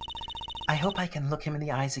 I hope I can look him in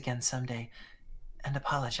the eyes again someday and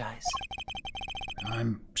apologize.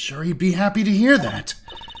 I'm sure he'd be happy to hear that.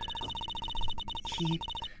 He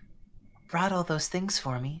brought all those things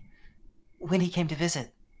for me when he came to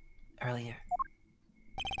visit earlier.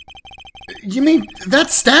 You mean that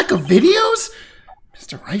stack of videos?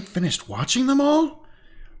 Mr. Wright finished watching them all?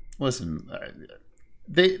 Listen,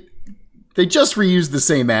 they just reused the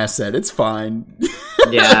same asset. It's fine.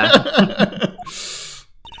 Yeah.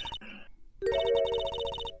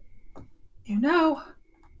 You know,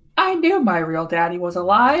 I knew my real daddy was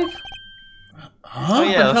alive. Huh? Oh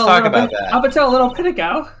yeah, let's talk about that. Up until a little bit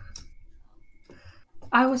ago.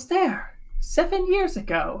 I was there 7 years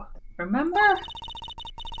ago, remember?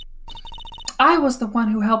 I was the one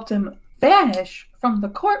who helped him vanish from the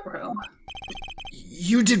courtroom.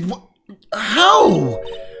 You did what? How?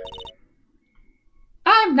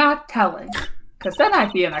 I'm not telling, because then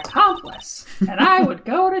I'd be an accomplice, and I would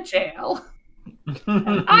go to jail.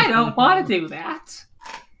 And I don't want to do that.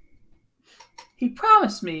 He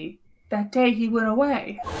promised me that day he went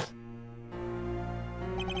away.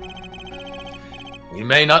 We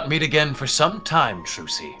may not meet again for some time,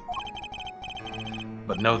 Trucy.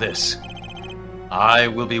 But know this. I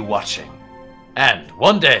will be watching. And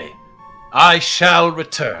one day, I shall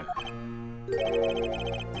return.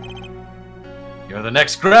 You're the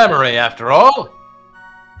next Grammary, after all.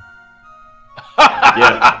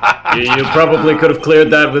 Yeah. You probably could have cleared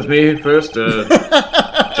that with me first.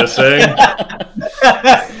 Just saying.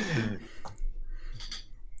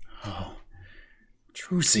 Oh,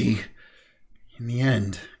 Trucy. In the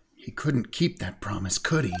end, he couldn't keep that promise,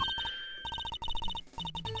 could he?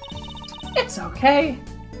 It's okay.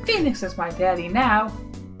 Phoenix is my daddy now,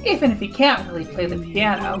 even if he can't really play the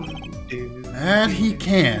piano. That he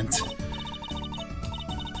can't.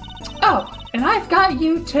 Oh, and I've got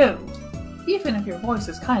you too, even if your voice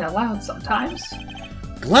is kind of loud sometimes.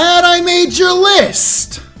 Glad I made your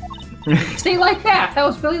list! See, like that. That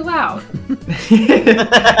was really loud.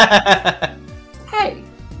 Hey,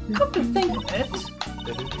 come to think of it,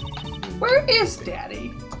 where is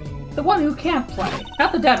Daddy? The one who can't play,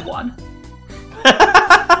 not the dead one.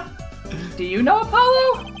 Do you know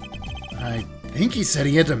Apollo? I think he said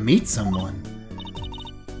he had to meet someone.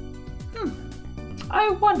 I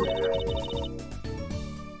wonder.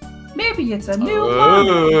 Maybe it's a new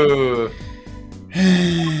mommy.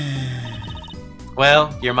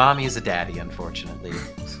 Well, your mommy is a daddy, unfortunately.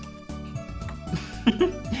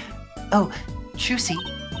 Oh, Trucy.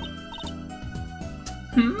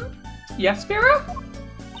 Yes, Vera?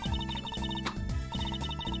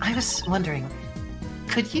 I was wondering,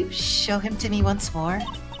 could you show him to me once more?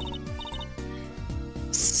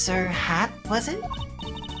 Sir Hat, was it?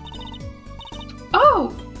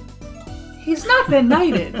 Oh! He's not been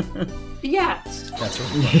knighted. Yet. That's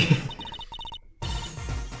right.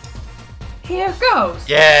 Here goes.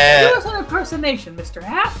 Yeah. Do us an impersonation, Mr.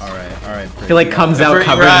 Hat. All right. He like comes out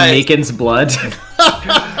covered in Meekin's blood.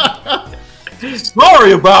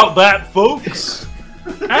 Sorry about that, folks.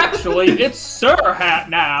 Actually, it's Sir Hat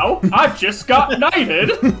now. I just got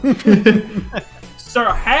knighted.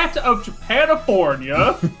 Sir Hat of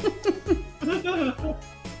Japanifornia.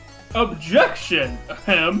 Objection,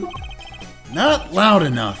 ahem. Not loud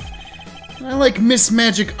enough. And I like Miss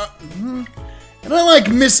Magic. And I like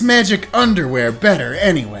Miss Magic underwear better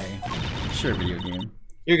anyway. Sure, video game.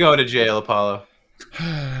 You're going to jail, Apollo.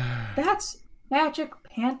 That's magic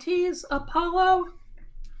panties, Apollo?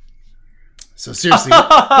 So seriously,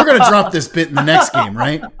 we're gonna drop this bit in the next game,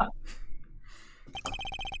 right?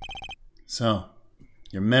 So,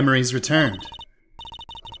 your memories returned.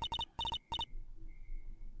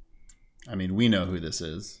 I mean, we know who this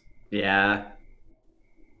is. Yeah.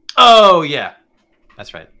 Oh, yeah.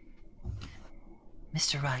 That's right.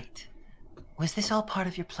 Mr. Wright, was this all part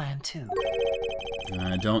of your plan too?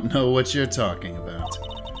 I don't know what you're talking about.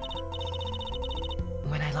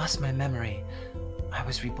 When I lost my memory, I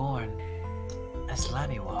was reborn as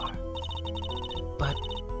Lamiwar. But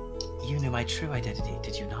you knew my true identity,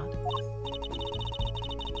 did you not?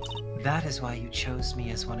 That is why you chose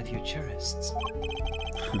me as one of your jurists.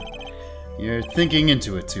 You're thinking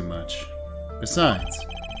into it too much. Besides,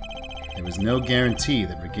 there was no guarantee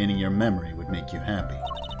that regaining your memory would make you happy.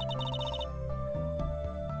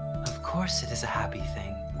 Of course it is a happy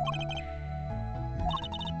thing.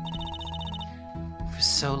 For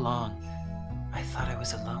so long, I thought I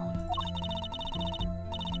was alone.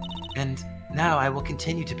 And now I will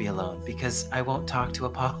continue to be alone because I won't talk to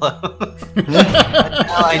Apollo. But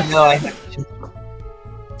now I know I have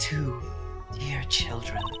two dear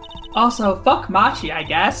children. Also, fuck Machi, I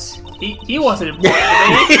guess. He wasn't important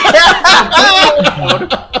to me.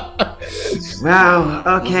 Wow,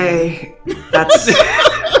 okay. That's...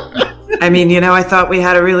 I mean, you know, I thought we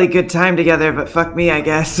had a really good time together, but fuck me, I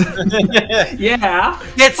guess. Yeah.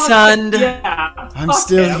 Get sunned. Yeah. I'm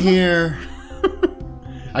still here.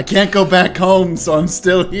 I can't go back home, so I'm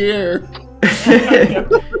still here.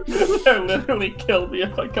 They'll literally kill me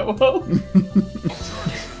if I go home.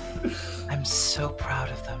 I'm so proud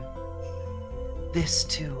of them. This,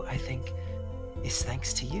 too, I think, is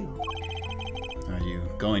thanks to you. Are you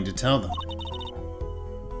going to tell them?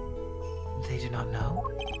 They do not know?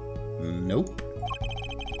 Nope.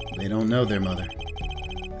 They don't know their mother.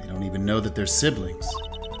 They don't even know that they're siblings.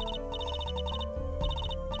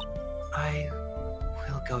 I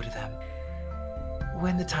will go to them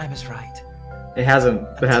when the time is right. It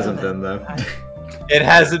hasn't been though. It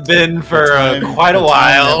hasn't been for quite a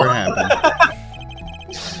while. Never happened.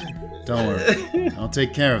 Don't worry. I'll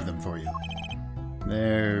take care of them for you.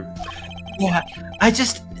 They're... Yeah,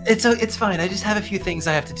 it's fine. I just have a few things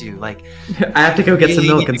I have to do, like I have to go get some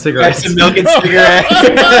milk and cigarettes. And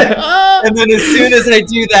then as soon as I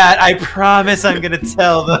do that, I promise I'm gonna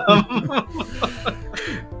tell them.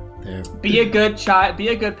 Be a good child. Be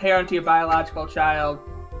a good parent to your biological child.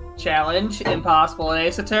 Challenge impossible in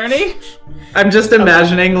Ace Attorney. I'm just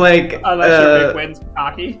imagining like unless your big win's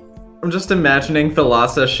cocky. I'm just imagining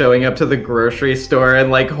Thalassa showing up to the grocery store and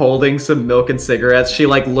like holding some milk and cigarettes. She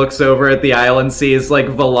like looks over at the aisle and sees like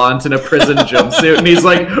Volant in a prison jumpsuit, and he's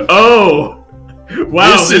like, "Oh,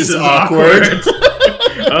 wow, this is awkward."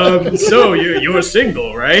 So you're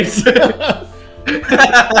single, right?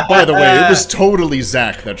 By the way, it was totally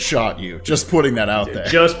Zach that shot you. Just putting that out there.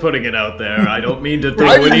 Just putting it out there. I don't mean to throw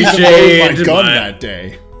I didn't any even shade. load my gun that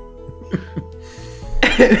day.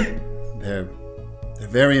 They're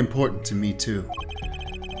very important to me too.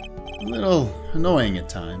 A little annoying at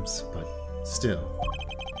times, but still.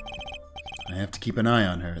 I have to keep an eye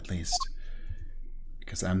on her at least.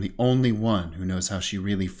 Because I'm the only one who knows how she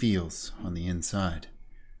really feels on the inside.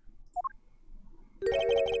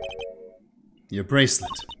 Your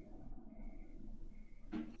bracelet.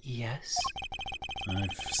 Yes?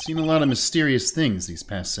 I've seen a lot of mysterious things these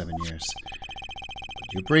past 7 years.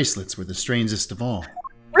 But your bracelets were the strangest of all.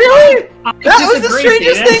 Really? I That was the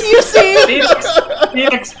disagree, strangest thing you've seen?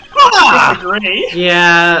 Phoenix, I disagree.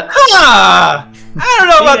 Yeah. I don't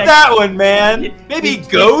know about Phoenix. that one, man. Maybe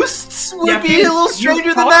ghosts would Yeah, be Phoenix, a little you've stranger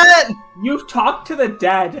than talked- that. You've talked to the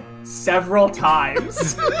dead several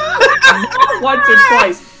times. Not once or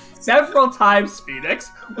twice. Several times,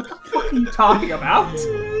 Phoenix. What the fuck are you talking about?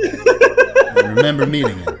 I remember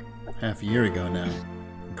meeting him half a year ago now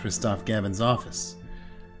in Kristoph Gavin's office.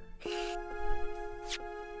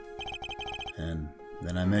 And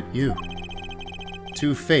then I met you.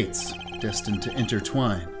 Two fates destined to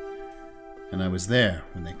intertwine. And I was there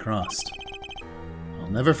when they crossed.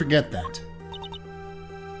 I'll never forget that.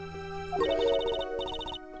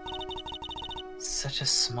 Such a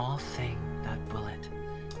small thing, that bullet.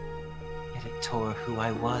 Yet it tore who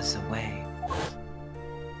I was away.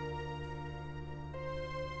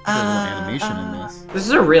 There's a little animation in this. This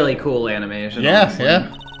is a really cool animation. Yeah, honestly. yeah.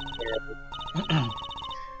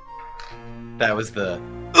 That was the.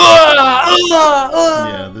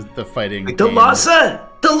 Yeah, the fighting. Delasa!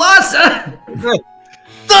 Delasa!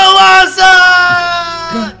 Delasa!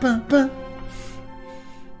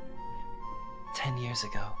 10 years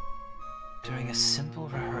ago, during a simple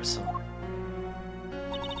rehearsal.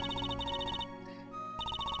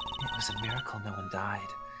 It was a miracle no one died,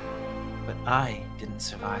 but I didn't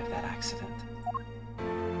survive that accident.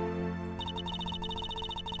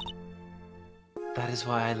 That is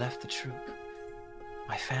why I left the troupe.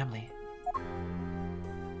 My family.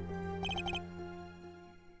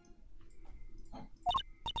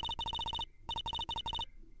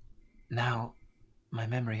 Now, my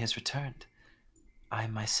memory has returned. I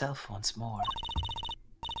am myself once more.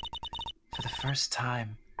 For the first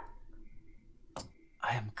time,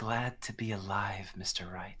 I am glad to be alive,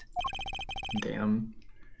 Mr. Wright. Damn.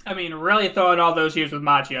 I mean, really throwing all those years with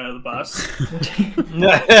Machi under the bus.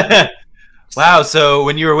 Wow, so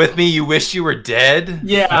when you were with me, you wished you were dead?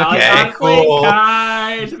 Yeah, Okay, honestly, cool.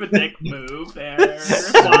 kind of a dick move there,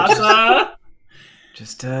 Plaza.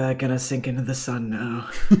 Just gonna sink into the sun now.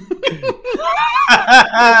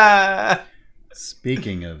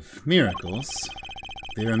 Speaking of miracles,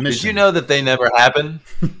 their emission. Did you know that they never happen?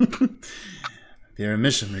 Their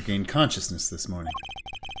emission regained consciousness this morning.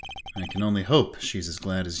 I can only hope she's as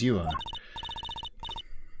glad as you are.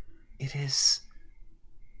 It is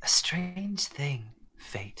a strange thing,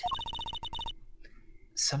 fate.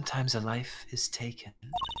 Sometimes a life is taken.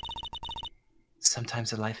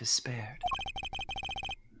 Sometimes a life is spared.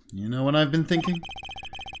 You know what I've been thinking?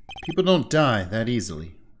 People don't die that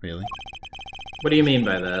easily, really. What do you mean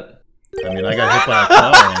by that? I mean, I got hit by a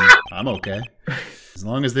car and I'm okay. As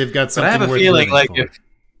long as they've got But something I have a worth feeling living like for.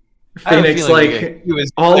 if I have a Phoenix, feeling like, if he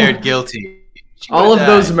was all- declared guilty. she All would of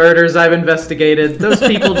those die. murders I've investigated, those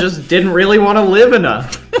people just didn't really want to live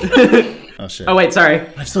enough. Oh shit. Oh wait, sorry.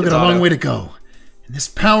 I've still got It's a long auto. way to go. And this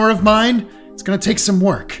power of mine, it's gonna take some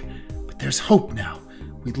work. But there's hope now.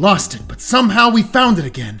 We lost it, but somehow we found it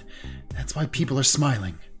again. That's why people are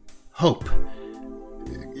smiling. Hope.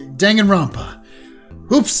 Danganronpa.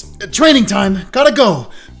 Oops, training time. Gotta go.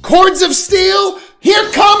 Cords of steel,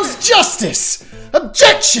 here comes justice.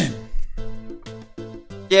 Objection!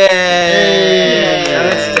 Yay!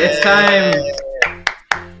 It's time.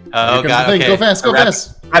 Oh Here comes god, the thing. okay. Go fast, go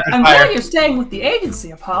fast. Rapid I'm fire. glad you're staying with the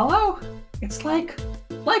agency, Apollo. It's like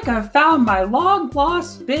I've found my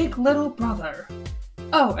long-lost big little brother.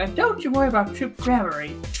 Oh, and don't you worry about Troop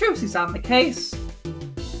Grammary. Trucy's on the case.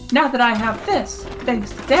 Now that I have this,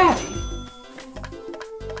 thanks to Daddy.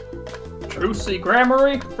 Trucy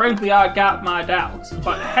Grammary? Frankly, I got my doubts.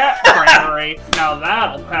 But Hat Grammary, now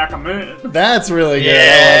that'll pack 'em in. That's really good.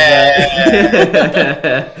 I love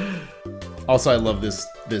that. Also, I love this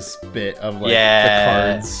bit of like Yeah.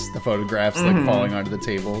 the cards, the photographs like falling onto the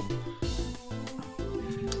table.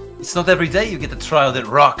 It's not every day you get a trial that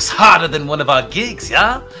rocks harder than one of our gigs,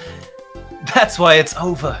 yeah? That's why it's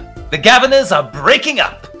over. The Gaviners are breaking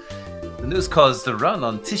up. The news caused a run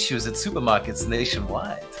on tissues at supermarkets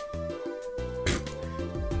nationwide.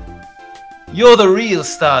 You're the real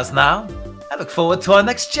stars now. I look forward to our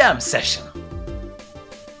next jam session.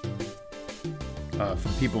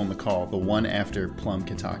 From people in the call, the one after Plum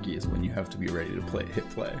Kitaki is when you have to be ready to hit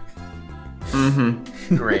play.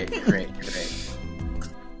 Mm-hmm. Great.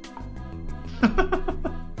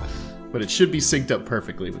 But it should be synced up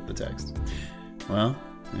perfectly with the text. Well,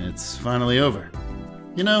 it's finally over.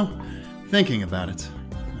 You know, thinking about it,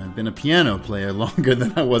 I've been a piano player longer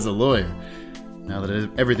than I was a lawyer. Now that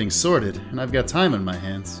everything's sorted and I've got time on my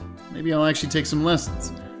hands, maybe I'll actually take some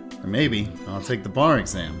lessons. Or maybe I'll take the bar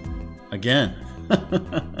exam. Again.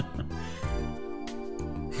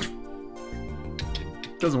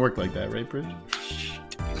 Doesn't work like that, right, Bridge?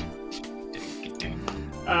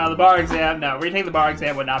 The bar exam, no. Retake the bar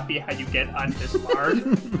exam would not be how you get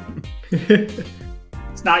undisbarred.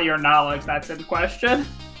 It's not your knowledge that's in question.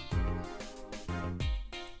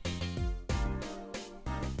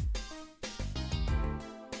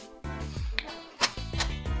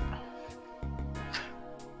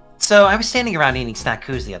 So I was standing around eating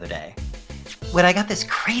snackoos the other day when I got this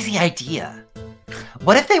crazy idea.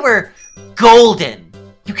 What if they were golden?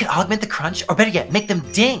 You could augment the crunch, or better yet, make them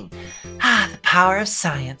ding. Ah, the power of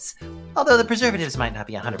science. Although the preservatives might not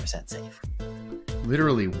be 100% safe.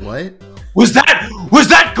 Literally what? Was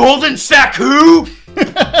that golden Saku?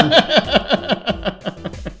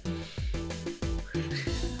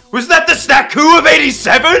 Was that the Saku of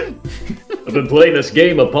 87? I've been playing this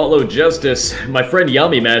game, Apollo Justice. My friend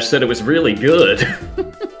Yami Mash said it was really good.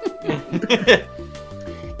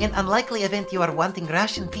 In unlikely event you are wanting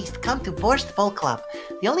ration feast, come to Borscht Bowl Club.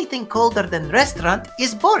 The only thing colder than restaurant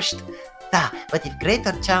is borscht. Ah, but if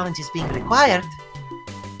greater challenge is being required,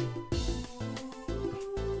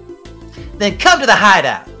 then come to the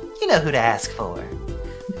hideout. You know who to ask for.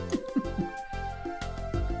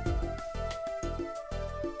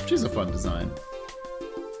 Which is a fun design.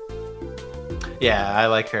 Yeah, I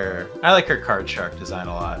like her. I like her card shark design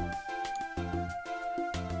a lot.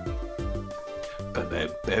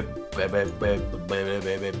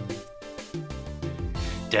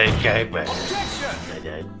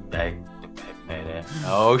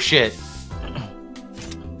 Oh shit.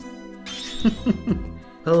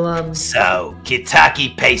 Well, So,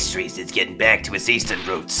 Kitaki Pastries is getting back to its eastern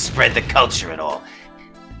roots, spread the culture and all.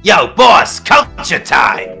 Yo, boss, culture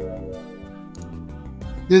time!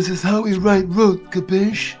 This is how we write root,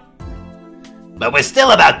 capiche? But we're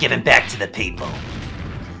still about giving back to the people.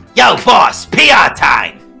 Yo, boss, PR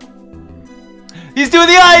time! He's doing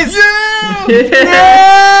the eyes! Yeah!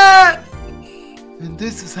 Yeah! And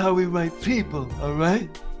this is how we write people, alright?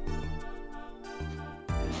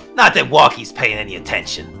 Not that Walkie's paying any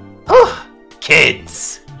attention. Oh,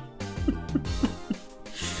 kids!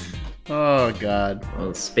 Oh, God.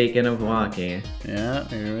 Well, speaking of walkie. Yeah,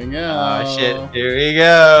 here we go. Oh shit, here we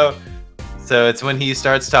go. So it's when he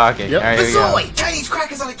starts talking. Yep. Alright, here we go. Bazoy! Chinese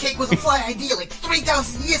crackers on a cake was a fly idea like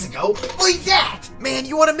 3,000 years ago. Believe that! Man,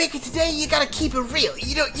 you want to make it today, you gotta keep it real.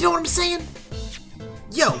 You know what I'm saying?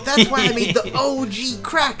 Yo, that's why I made the OG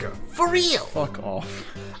cracker. For real. Fuck off.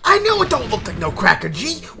 I know it don't look like no cracker,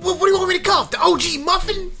 G. What do you want me to call it? The OG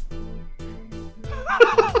muffin?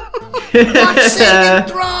 Watch, save, and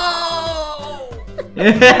throw!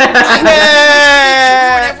 Whenever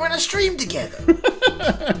on a stream together.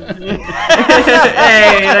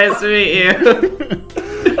 Hey, nice to meet you.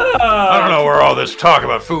 I don't know where all this talk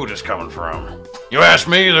about food is coming from. You ask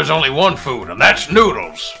me, there's only one food, and that's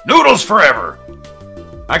noodles. Noodles forever.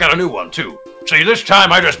 I got a new one, too. See, this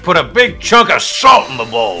time I just put a big chunk of salt in the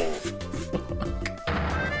bowl.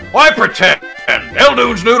 Why pretend?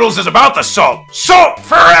 Eldune's Noodles is about the salt. Salt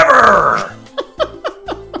forever!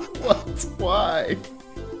 What? Why?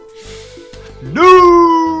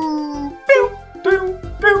 No!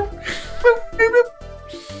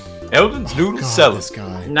 Eldon's Noodles Cellar. This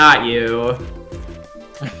guy. Not you.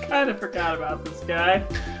 I kind of forgot about this guy.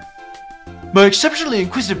 My exceptionally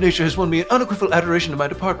inquisitive nature has won me an unequivocal adoration in my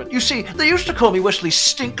department. You see, they used to call me Wesley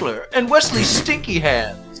Stinkler and Wesley Stinky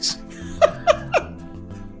Hands.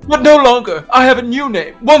 But no longer. I have a new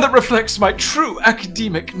name, one that reflects my true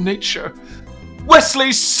academic nature. Wesley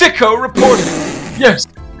Sicko Reporter. Yes,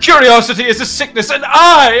 curiosity is a sickness, and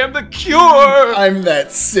I am the cure. I'm that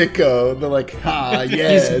sicko. They're like, ah,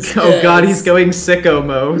 yes. Oh god, he's going sicko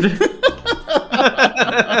mode.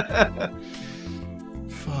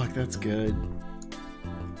 Fuck, that's good.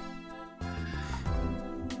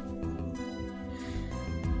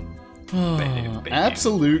 Oh,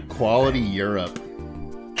 absolute quality Europe.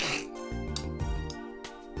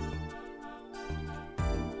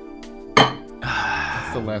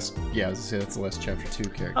 That's the last. Yeah, I was gonna say that's the last chapter 2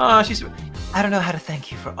 character. Oh, she's. I don't know how to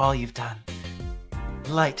thank you for all you've done.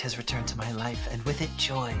 Light has returned to my life, and with it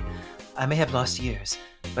joy. I may have lost years,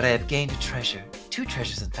 but I have gained a treasure. 2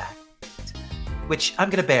 treasures, in fact. Which I'm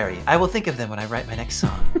gonna bury. I will think of them when I write my next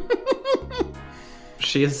song.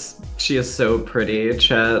 She is so pretty,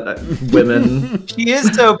 chat. Women. She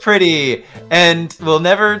is so pretty, and we'll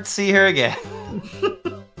never see her again.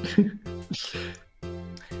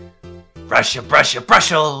 Brusha, brusha,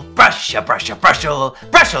 brushel, brusha, brusha, brushel,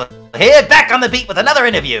 brushel. Here, back on the beat with another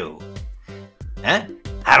interview. Huh?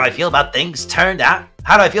 How do I feel about things turned out?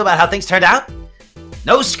 How do I feel about how things turned out?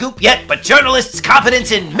 No scoop yet, but journalists'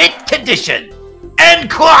 confidence in mid-condition. End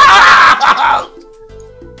quote!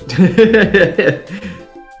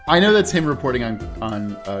 I know that's him reporting on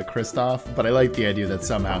Kristoph, but I like the idea that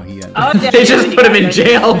somehow he ended. They just put him in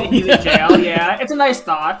jail. He's in jail, yeah. It's a nice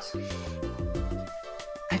thought.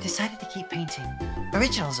 I've decided to keep painting.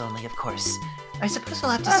 Originals only, of course. I suppose I'll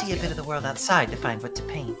have to see a bit of the world outside to find what to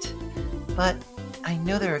paint. But I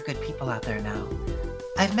know there are good people out there now.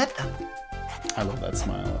 I've met them. I love that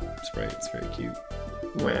smile. It's very cute.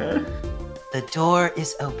 The door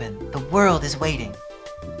is open. The world is waiting.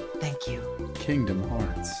 Thank you. Kingdom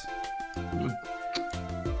Hearts.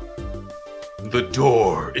 The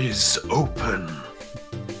door is open.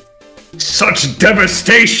 Such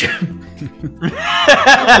devastation!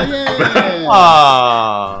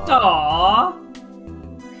 Aww.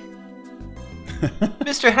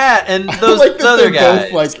 Mr. Hat and those I like that other they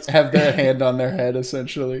guys. both like have their hand on their head,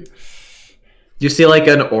 essentially. You see like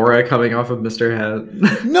an aura coming off of Mr.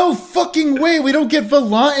 Hat. No fucking way! We don't get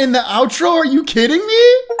Valant in the outro? Are you kidding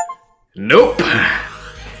me? Nope.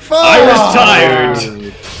 Fuck! I was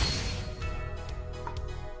tired.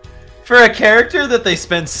 For a character that they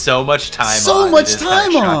spend so much time on, So much it is kinda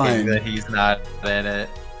time shocking on. that he's not in it.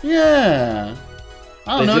 Yeah.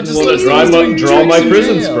 I don't know. Didn't Just want to he's draw doing my tricks in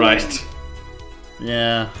prison jail. sprite.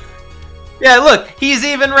 Yeah. Yeah, look, he's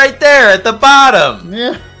even right there at the bottom.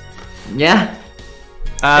 Yeah. Yeah.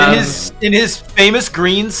 In his famous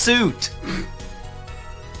green suit.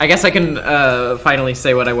 I guess I can finally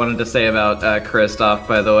say what I wanted to say about Kristoph,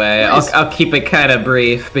 by the way. Nice. I'll keep it kind of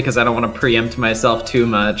brief because I don't want to preempt myself too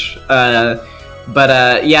much. Yeah,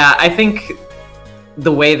 I think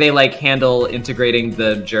the way they like handle integrating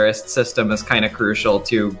the jurist system is kind of crucial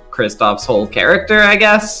to Kristoph's whole character, I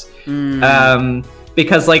guess.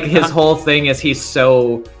 Because like his whole thing is he's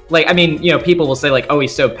so like, I mean, you know, people will say like, oh,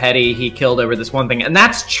 he's so petty, he killed over this one thing, and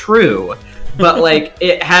that's true. But like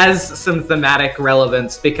it has some thematic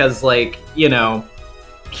relevance because like, you know,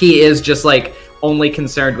 he is just like only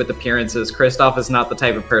concerned with appearances. Kristoph is not the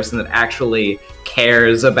type of person that actually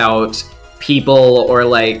cares about people or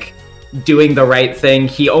like doing the right thing.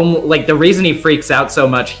 He only like the reason he freaks out so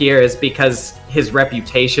much here is because his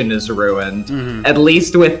reputation is ruined. At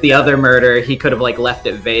least with the other murder, he could have like left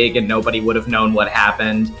it vague and nobody would have known what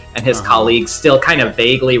happened, and his colleagues still kind of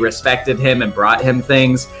vaguely respected him and brought him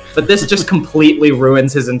things. But this just completely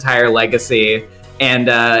ruins his entire legacy, and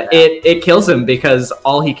it kills him because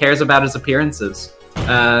all he cares about is appearances.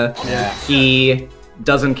 He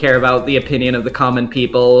doesn't care about the opinion of the common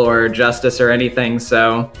people or justice or anything,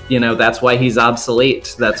 so, you know, that's why he's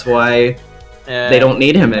obsolete. That's why they don't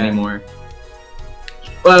need him anymore.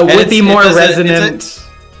 Would be more resonant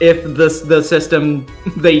if the system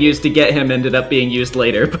they used to get him ended up being used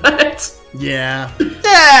later, but... Yeah.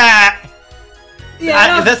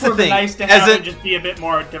 Yeah, that's the sort of thing. nice to have it just be a bit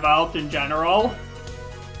more developed in general.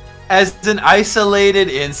 As an isolated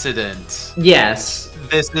incident, yes,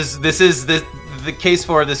 this is the case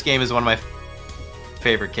for this game is one of my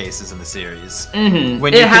favorite cases in the series.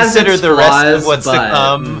 When you consider the rest of what's to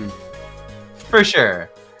come, for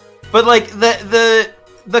sure. But like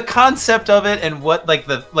the concept of it and what like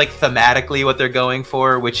thematically what they're going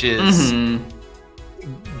for, which is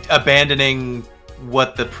abandoning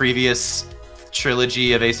what the previous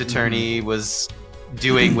trilogy of Ace Attorney was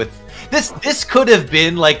doing with this could have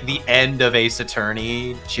been like the end of Ace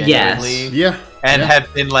Attorney, genuinely. And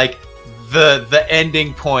have been like the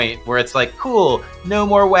ending point where it's like, cool, no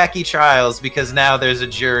more wacky trials because now there's a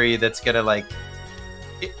jury that's gonna like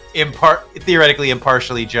theoretically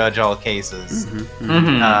impartially judge all cases.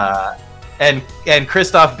 And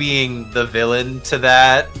Kristoph being the villain to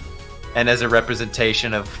that, and as a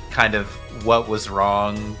representation of kind of what was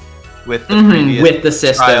wrong with the previous with the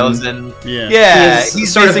system, trials and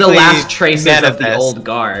he's sort of the last traces of the old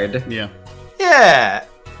guard. Yeah,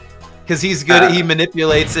 because he's good. He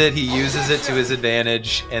manipulates it. He uses it to his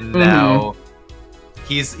advantage, and now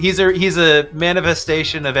he's a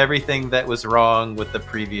manifestation of everything that was wrong with the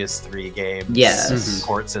previous 3 games. Yes,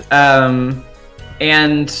 court system.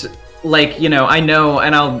 And like, you know, I know,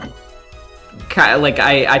 and I'll like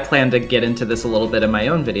I plan to get into this a little bit in my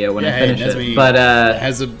own video when I finish it. But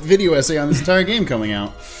has a video essay on this entire game coming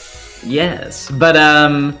out. Yes, but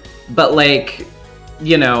like,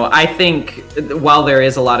 you know, I think while there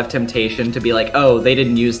is a lot of temptation to be like, oh, they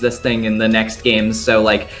didn't use this thing in the next games, so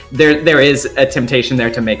like there is a temptation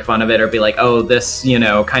there to make fun of it or be like, oh, this, you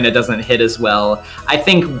know, kind of doesn't hit as well. I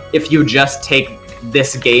think if you just take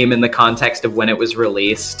this game in the context of when it was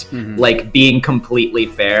released, like being completely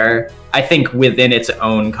fair, I think within its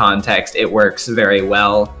own context it works very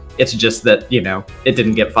well. It's just that, you know, it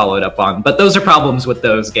didn't get followed up on. But those are problems with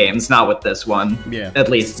those games, not with this one. Yeah. At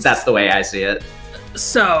least that's the way I see it.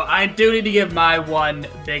 So, I do need to give my one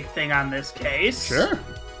big thing on this case. Sure.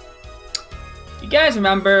 You guys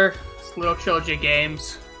remember this little trilogy of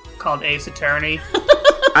games called Ace Attorney?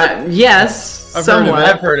 Yes, somewhat.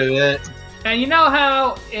 I've heard of it. And you know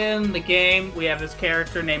how in the game we have this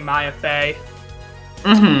character named Maya Fey?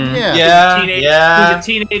 Mm-hmm. Yeah. Who's a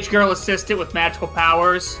teenage girl assistant with magical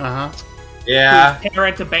powers. Uh-huh. Yeah. Whose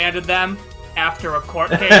parent abandoned them after a court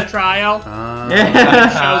case trial.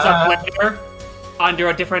 Shows up later under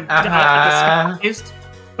a different disguise,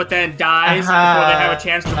 but then dies before they have a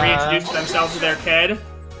chance to reintroduce themselves to their kid.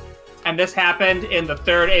 And this happened in the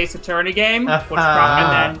third Ace Attorney game, which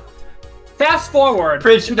and then fast forward.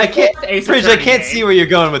 Pridge, to the I can't. fourth Ace Pridge, I Attorney can't game. see where you're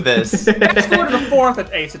going with this. Fast forward to the fourth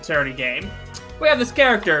Ace Attorney game. We have this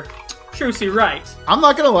character, Trucy Wright. I'm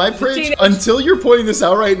not gonna lie, Pridge, until you're pointing this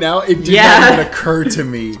out right now, it did not even occur to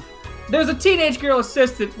me. There's a teenage girl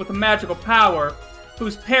assistant with a magical power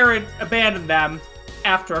whose parent abandoned them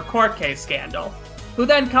after a court case scandal, who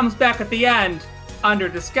then comes back at the end under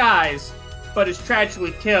disguise, but is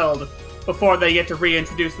tragically killed before they get to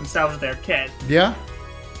reintroduce themselves to their kid. Yeah?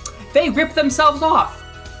 They rip themselves off.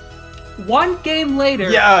 One game later,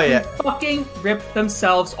 they fucking rip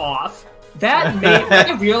themselves off. That made when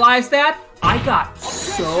I realized that, I got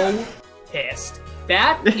so pissed.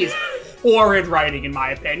 That is horrid writing, in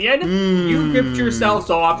my opinion. You ripped yourselves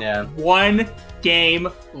off one game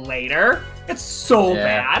later. It's so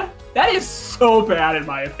bad. That is so bad, in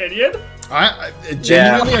my opinion. I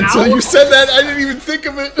genuinely, until you said that, I didn't even think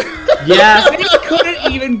of it. They couldn't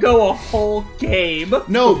even go a whole game.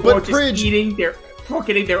 No, but Pridge getting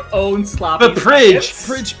their own sloppy. But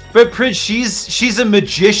Pridge, she's a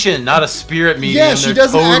magician, not a spirit medium. Yeah, she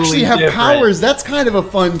doesn't actually have powers. That's kind of a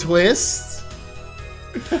fun twist.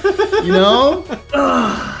 You know?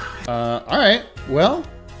 Alright, well,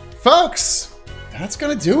 folks, that's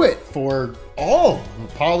gonna do it for all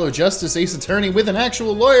Apollo Justice Ace Attorney with an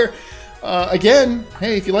actual lawyer. Again,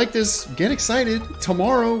 hey, if you like this, get excited.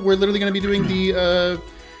 Tomorrow, we're literally gonna be doing the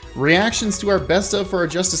reactions to our best of for our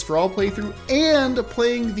Justice for All playthrough and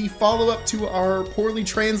playing the follow-up to our poorly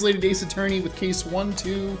translated Ace Attorney with Case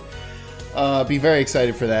 1-2. Be very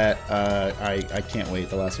excited for that. I can't wait.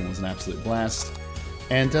 The last one was an absolute blast.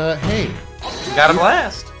 And hey, got a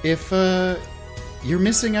blast. If you're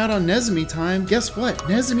missing out on Nezumi time, guess what?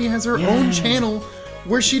 Nezumi has her own channel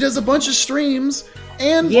where she does a bunch of streams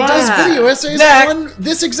and does video essays on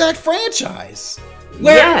this exact franchise.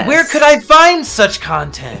 Where could I find such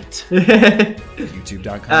content?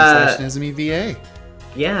 YouTube.com/NezumiVA.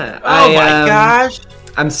 Yeah. Oh my gosh.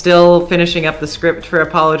 I'm still finishing up the script for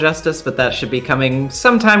Apollo Justice, but that should be coming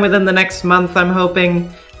sometime within the next month, I'm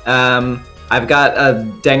hoping. I've got a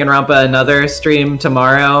Danganronpa another stream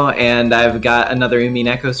tomorrow, and I've got another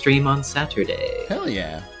Umineko stream on Saturday. Hell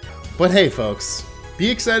yeah. But hey, folks, be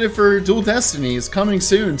excited for Dual Destinies coming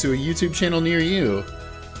soon to a YouTube channel near you.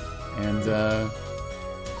 And,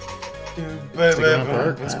 stick around for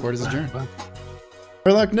Arc. This court is adjourned.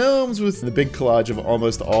 Warlock Gnomes with the big collage of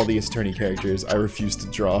almost all the Attorney characters. I refuse to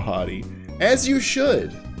draw Hottie. As you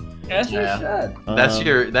should. As you should.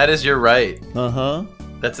 That is your right. Uh-huh.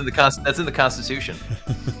 That's in the Constitution.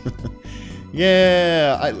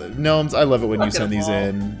 Yeah, Gnomes, I love it when you send these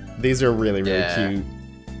in. These are really, really cute.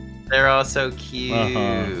 They're all so cute.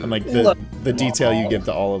 And like the detail you give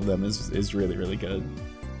to all of them is really, really good.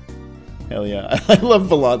 Hell yeah. I love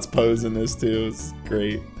Valant's pose in this too. It's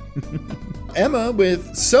great. Emma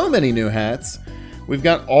with so many new hats. We've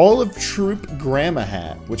got all of Troop Grandma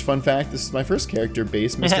hat, which, fun fact, this is my first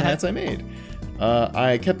character-based Mr. Hats I made.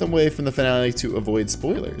 I kept them away from the finale to avoid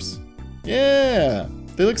spoilers. Yeah,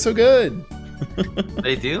 they look so good.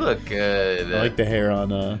 They do look good. I like the hair on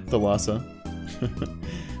Thalassa.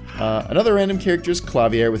 Another random characters: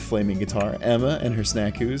 Clavier with flaming guitar, Emma and her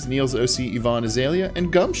Snackoos, Niels OC, Yvonne Azalea,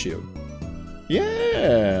 and Gumshoe.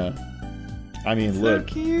 Yeah. I mean, so look,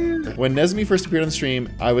 cute. When Nezumi first appeared on the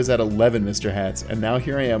stream, I was at 11 Mr. Hats, and now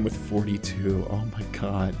here I am with 42. Oh my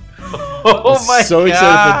god. Oh my god. So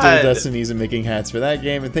excited for Dual Destinies and making hats for that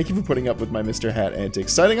game, and thank you for putting up with my Mr. Hat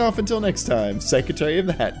antics. Signing off until next time, Secretary of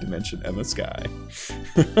the Hat Dimension, Emma Sky.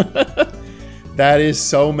 That is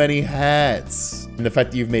so many hats. And the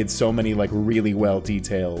fact that you've made so many like really well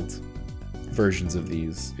detailed versions of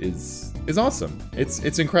these is awesome.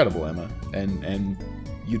 It's incredible, Emma, and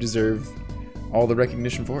you deserve all the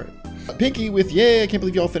recognition for it. Pinky with yay, I can't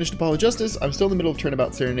believe y'all finished Apollo Justice. I'm still in the middle of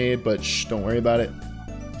Turnabout Serenade, but shh, don't worry about it.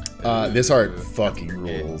 This art fucking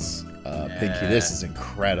rules. Pinky, this is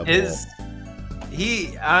incredible.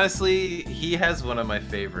 He honestly, he has one of my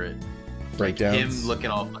favorite breakdowns. Like, him looking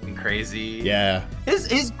all fucking crazy. Yeah.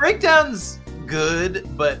 His breakdowns good,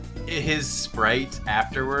 but his sprite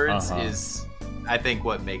afterwards is, I think,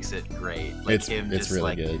 what makes it great. Like it's just really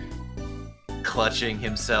like good. Clutching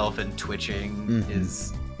himself and twitching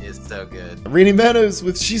is so good. Rainy Meadows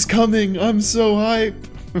with "She's Coming." I'm so hype.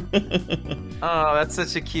 Oh, that's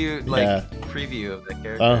such a cute preview of the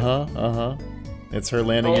character. It's her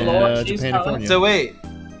landing in Japan, California. So wait,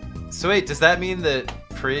 does that mean that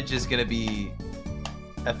Pridge is gonna be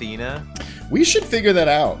Athena? We should figure that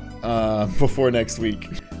out before next week.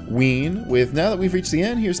 Ween with "Now that we've reached the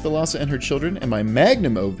end, here's Thalassa and her children and my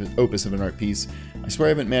magnum opus of an art piece. I swear I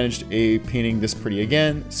haven't managed a painting this pretty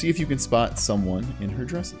again. See if you can spot someone in her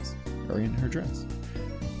dresses or in her dress."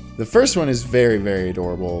 The first one is very, very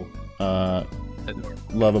adorable.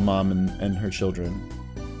 Love a mom and her children.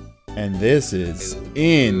 And this is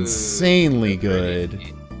insanely good.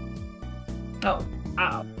 Oh,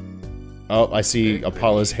 ow. Oh, I see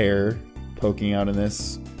Apollo's hair poking out in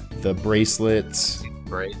this. The bracelet.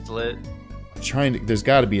 There's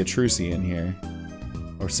got to be a Trucy in here.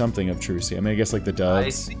 Or something of Trucy. I mean, I guess like the doves. I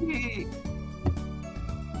see.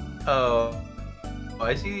 Oh,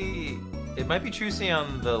 I see. It might be Trucy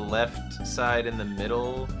on the left side in the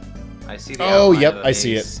middle. I see the yep, I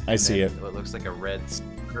see it. I see it. What looks like a red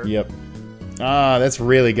skirt. Yep. Ah, that's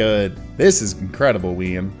really good. This is incredible,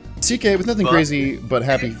 Liam. CK with nothing crazy but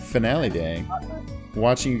happy finale day.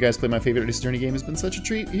 Watching you guys play my favorite Ace Attorney game has been such a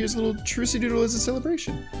treat. Here's a little Trucy Doodle as a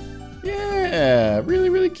celebration. Yeah, really,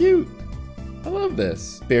 really cute. I love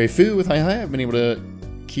this. Barry Fu with hi. I've been able to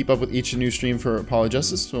keep up with each new stream for Apollo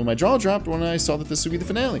Justice, so my jaw dropped when I saw that this would be the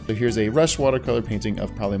finale. So here's a Rush watercolor painting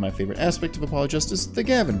of probably my favorite aspect of Apollo Justice, the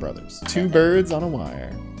Gavin brothers. Two birds on a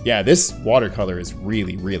wire. Yeah, this watercolor is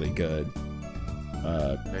really, really good.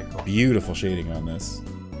 Very cool. Beautiful shading on this.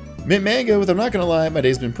 Mint Mango with "I'm not gonna lie, my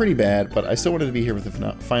day's been pretty bad, but I still wanted to be here with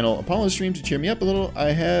the final Apollo stream to cheer me up a little.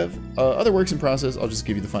 I have other works in process. I'll just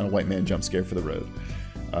give you the final white man jump scare for the road.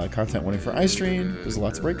 Content warning for Ice Train. There's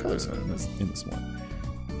lots of bright colors in this one.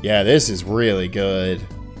 Yeah, this is really good.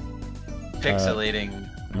 Pixelating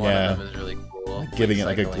one of them is really cool. Giving it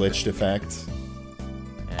like a glitched effect.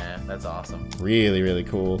 Yeah, that's awesome. Really, really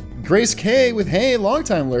cool. Grace K with "Hey,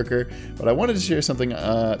 longtime lurker, but I wanted to share something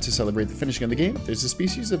to celebrate the finishing of the game. There's a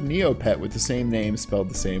species of Neopet with the same name spelled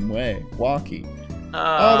the same way. Walkie.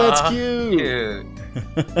 Oh, that's cute.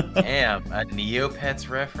 Damn, a Neopets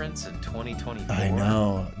reference in 2024. I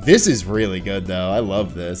know. This is really good, though. I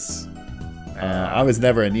love this. I was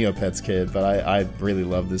never a Neopets kid, but I really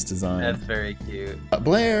love this design. That's very cute.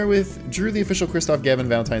 Blair with "Drew the official Kristoph Gavin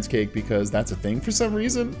Valentine's cake because that's a thing for some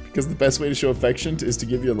reason. Because the best way to show affection is to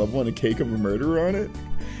give your loved one a cake of a murderer on it."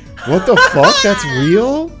 What the fuck? That's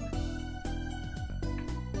real?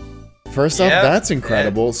 First off, that's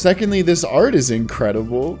incredible. Yeah. Secondly, this art is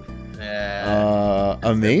incredible. Yeah.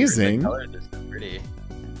 Amazing. The color is just pretty.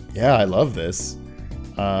 Yeah, I love this.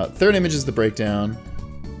 Third image is the breakdown.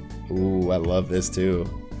 Ooh, I love this too.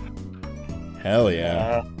 Hell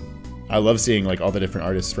yeah. I love seeing like all the different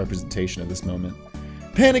artists' representation of this moment.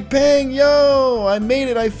 Panic Pang, yo! I made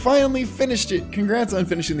it! I finally finished it! Congrats on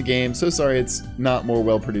finishing the game. So sorry it's not more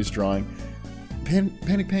well-produced drawing.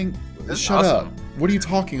 Panic Pang, shut up. What are you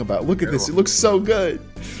talking about? Look at this. It looks so good.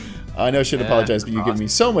 I know I should apologize, but you've given me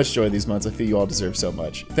so much joy these months. I feel you all deserve so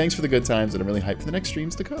much. Thanks for the good times, and I'm really hyped for the next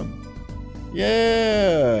streams to come.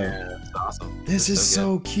 Yeah! Awesome. This is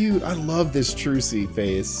so cute. I love this Trucy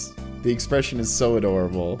face. The expression is so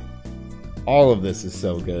adorable. All of this is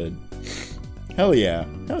so good. Hell yeah.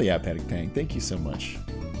 Hell yeah, Panic Pang. Thank you so much.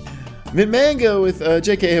 Mint Mango with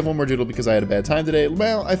JK, I have one more doodle because I had a bad time today.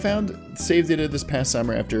 Well, I found save data this past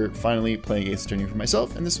summer after finally playing Ace Attorney for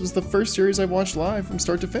myself, and this was the first series I've watched live from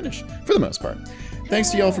start to finish, for the most part. Thanks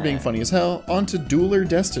to y'all for being funny as hell. On to Dueler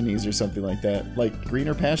Destinies or something like that. Like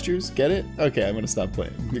Greener Pastures? Get it? Okay, I'm gonna stop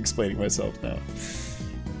explaining myself now.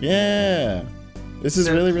 Yeah. This is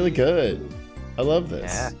really, really good. I love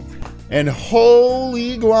this. Yeah. And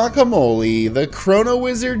holy guacamole, the Chrono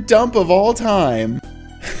Wizard dump of all time.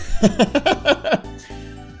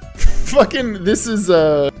 Fucking, this is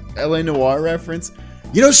a LA Noire reference.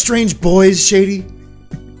 You know Strange Boys, Shady?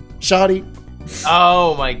 Shoddy?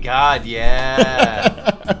 Oh my god,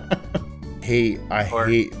 yeah. I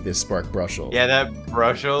hate this Spark Brushel. Yeah, that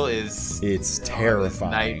Brushel is... It's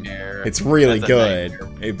terrifying. Nightmare. It's really good.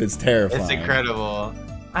 It's terrifying. It's incredible.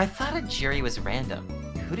 I thought a jury was random.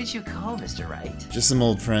 Who did you call, Mr. Wright? Just some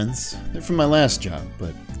old friends. They're from my last job,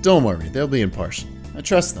 but don't worry, they'll be impartial. I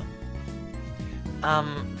trust them.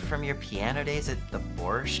 From your piano days at the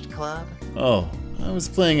Borscht Club? Oh, I was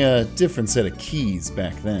playing a different set of keys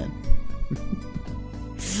back then.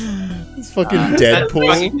 It's fucking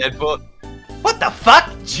Deadpool. What the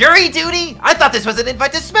fuck? Jury duty? I thought this was an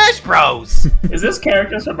invite to Smash Bros. Is this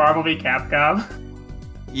characters from Marvel v. Capcom?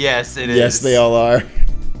 Yes, it is. Yes, they all are.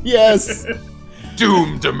 Yes.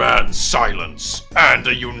 Doom demands silence and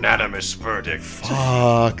a unanimous verdict.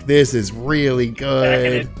 Fuck, this is really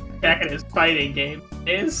good. Back in his fighting game.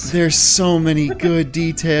 There's so many good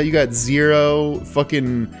detail. You got Zero,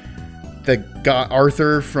 fucking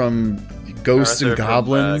Arthur from Ghosts and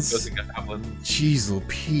Goblins. Jeez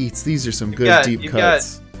Pete, these are some good deep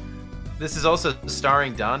cuts. This is also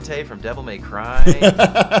starring Dante from Devil May Cry.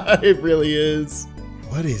 It really is.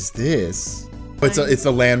 What is this? It's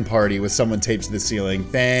a LAN party with someone taped to the ceiling.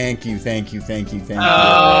 Thank you. Yep.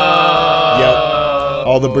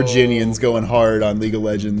 All the Virginians going hard on League of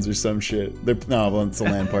Legends or some shit. It's a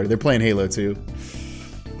LAN party. They're playing Halo 2.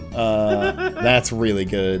 That's really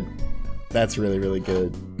good. That's really, really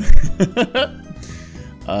good.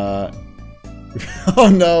 Oh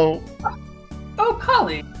no. Oh,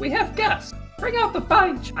 Polly, we have guests. Bring out the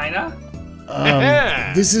fine china.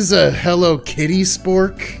 This is a Hello Kitty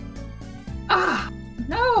spork. Ah,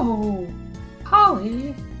 no.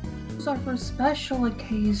 Polly, those are for special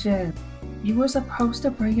occasions. You were supposed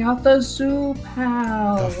to bring out the Zoo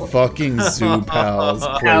Pals. The fucking Zoo Pals.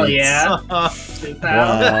 Hell yeah. Zoo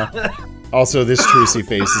Pals. Wow. Also, this Trucy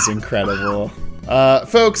face is incredible.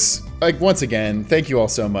 Folks, once again, thank you all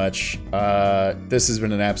so much. This has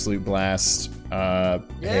been an absolute blast. Hey,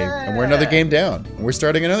 and we're another game down. We're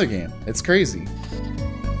starting another game. It's crazy.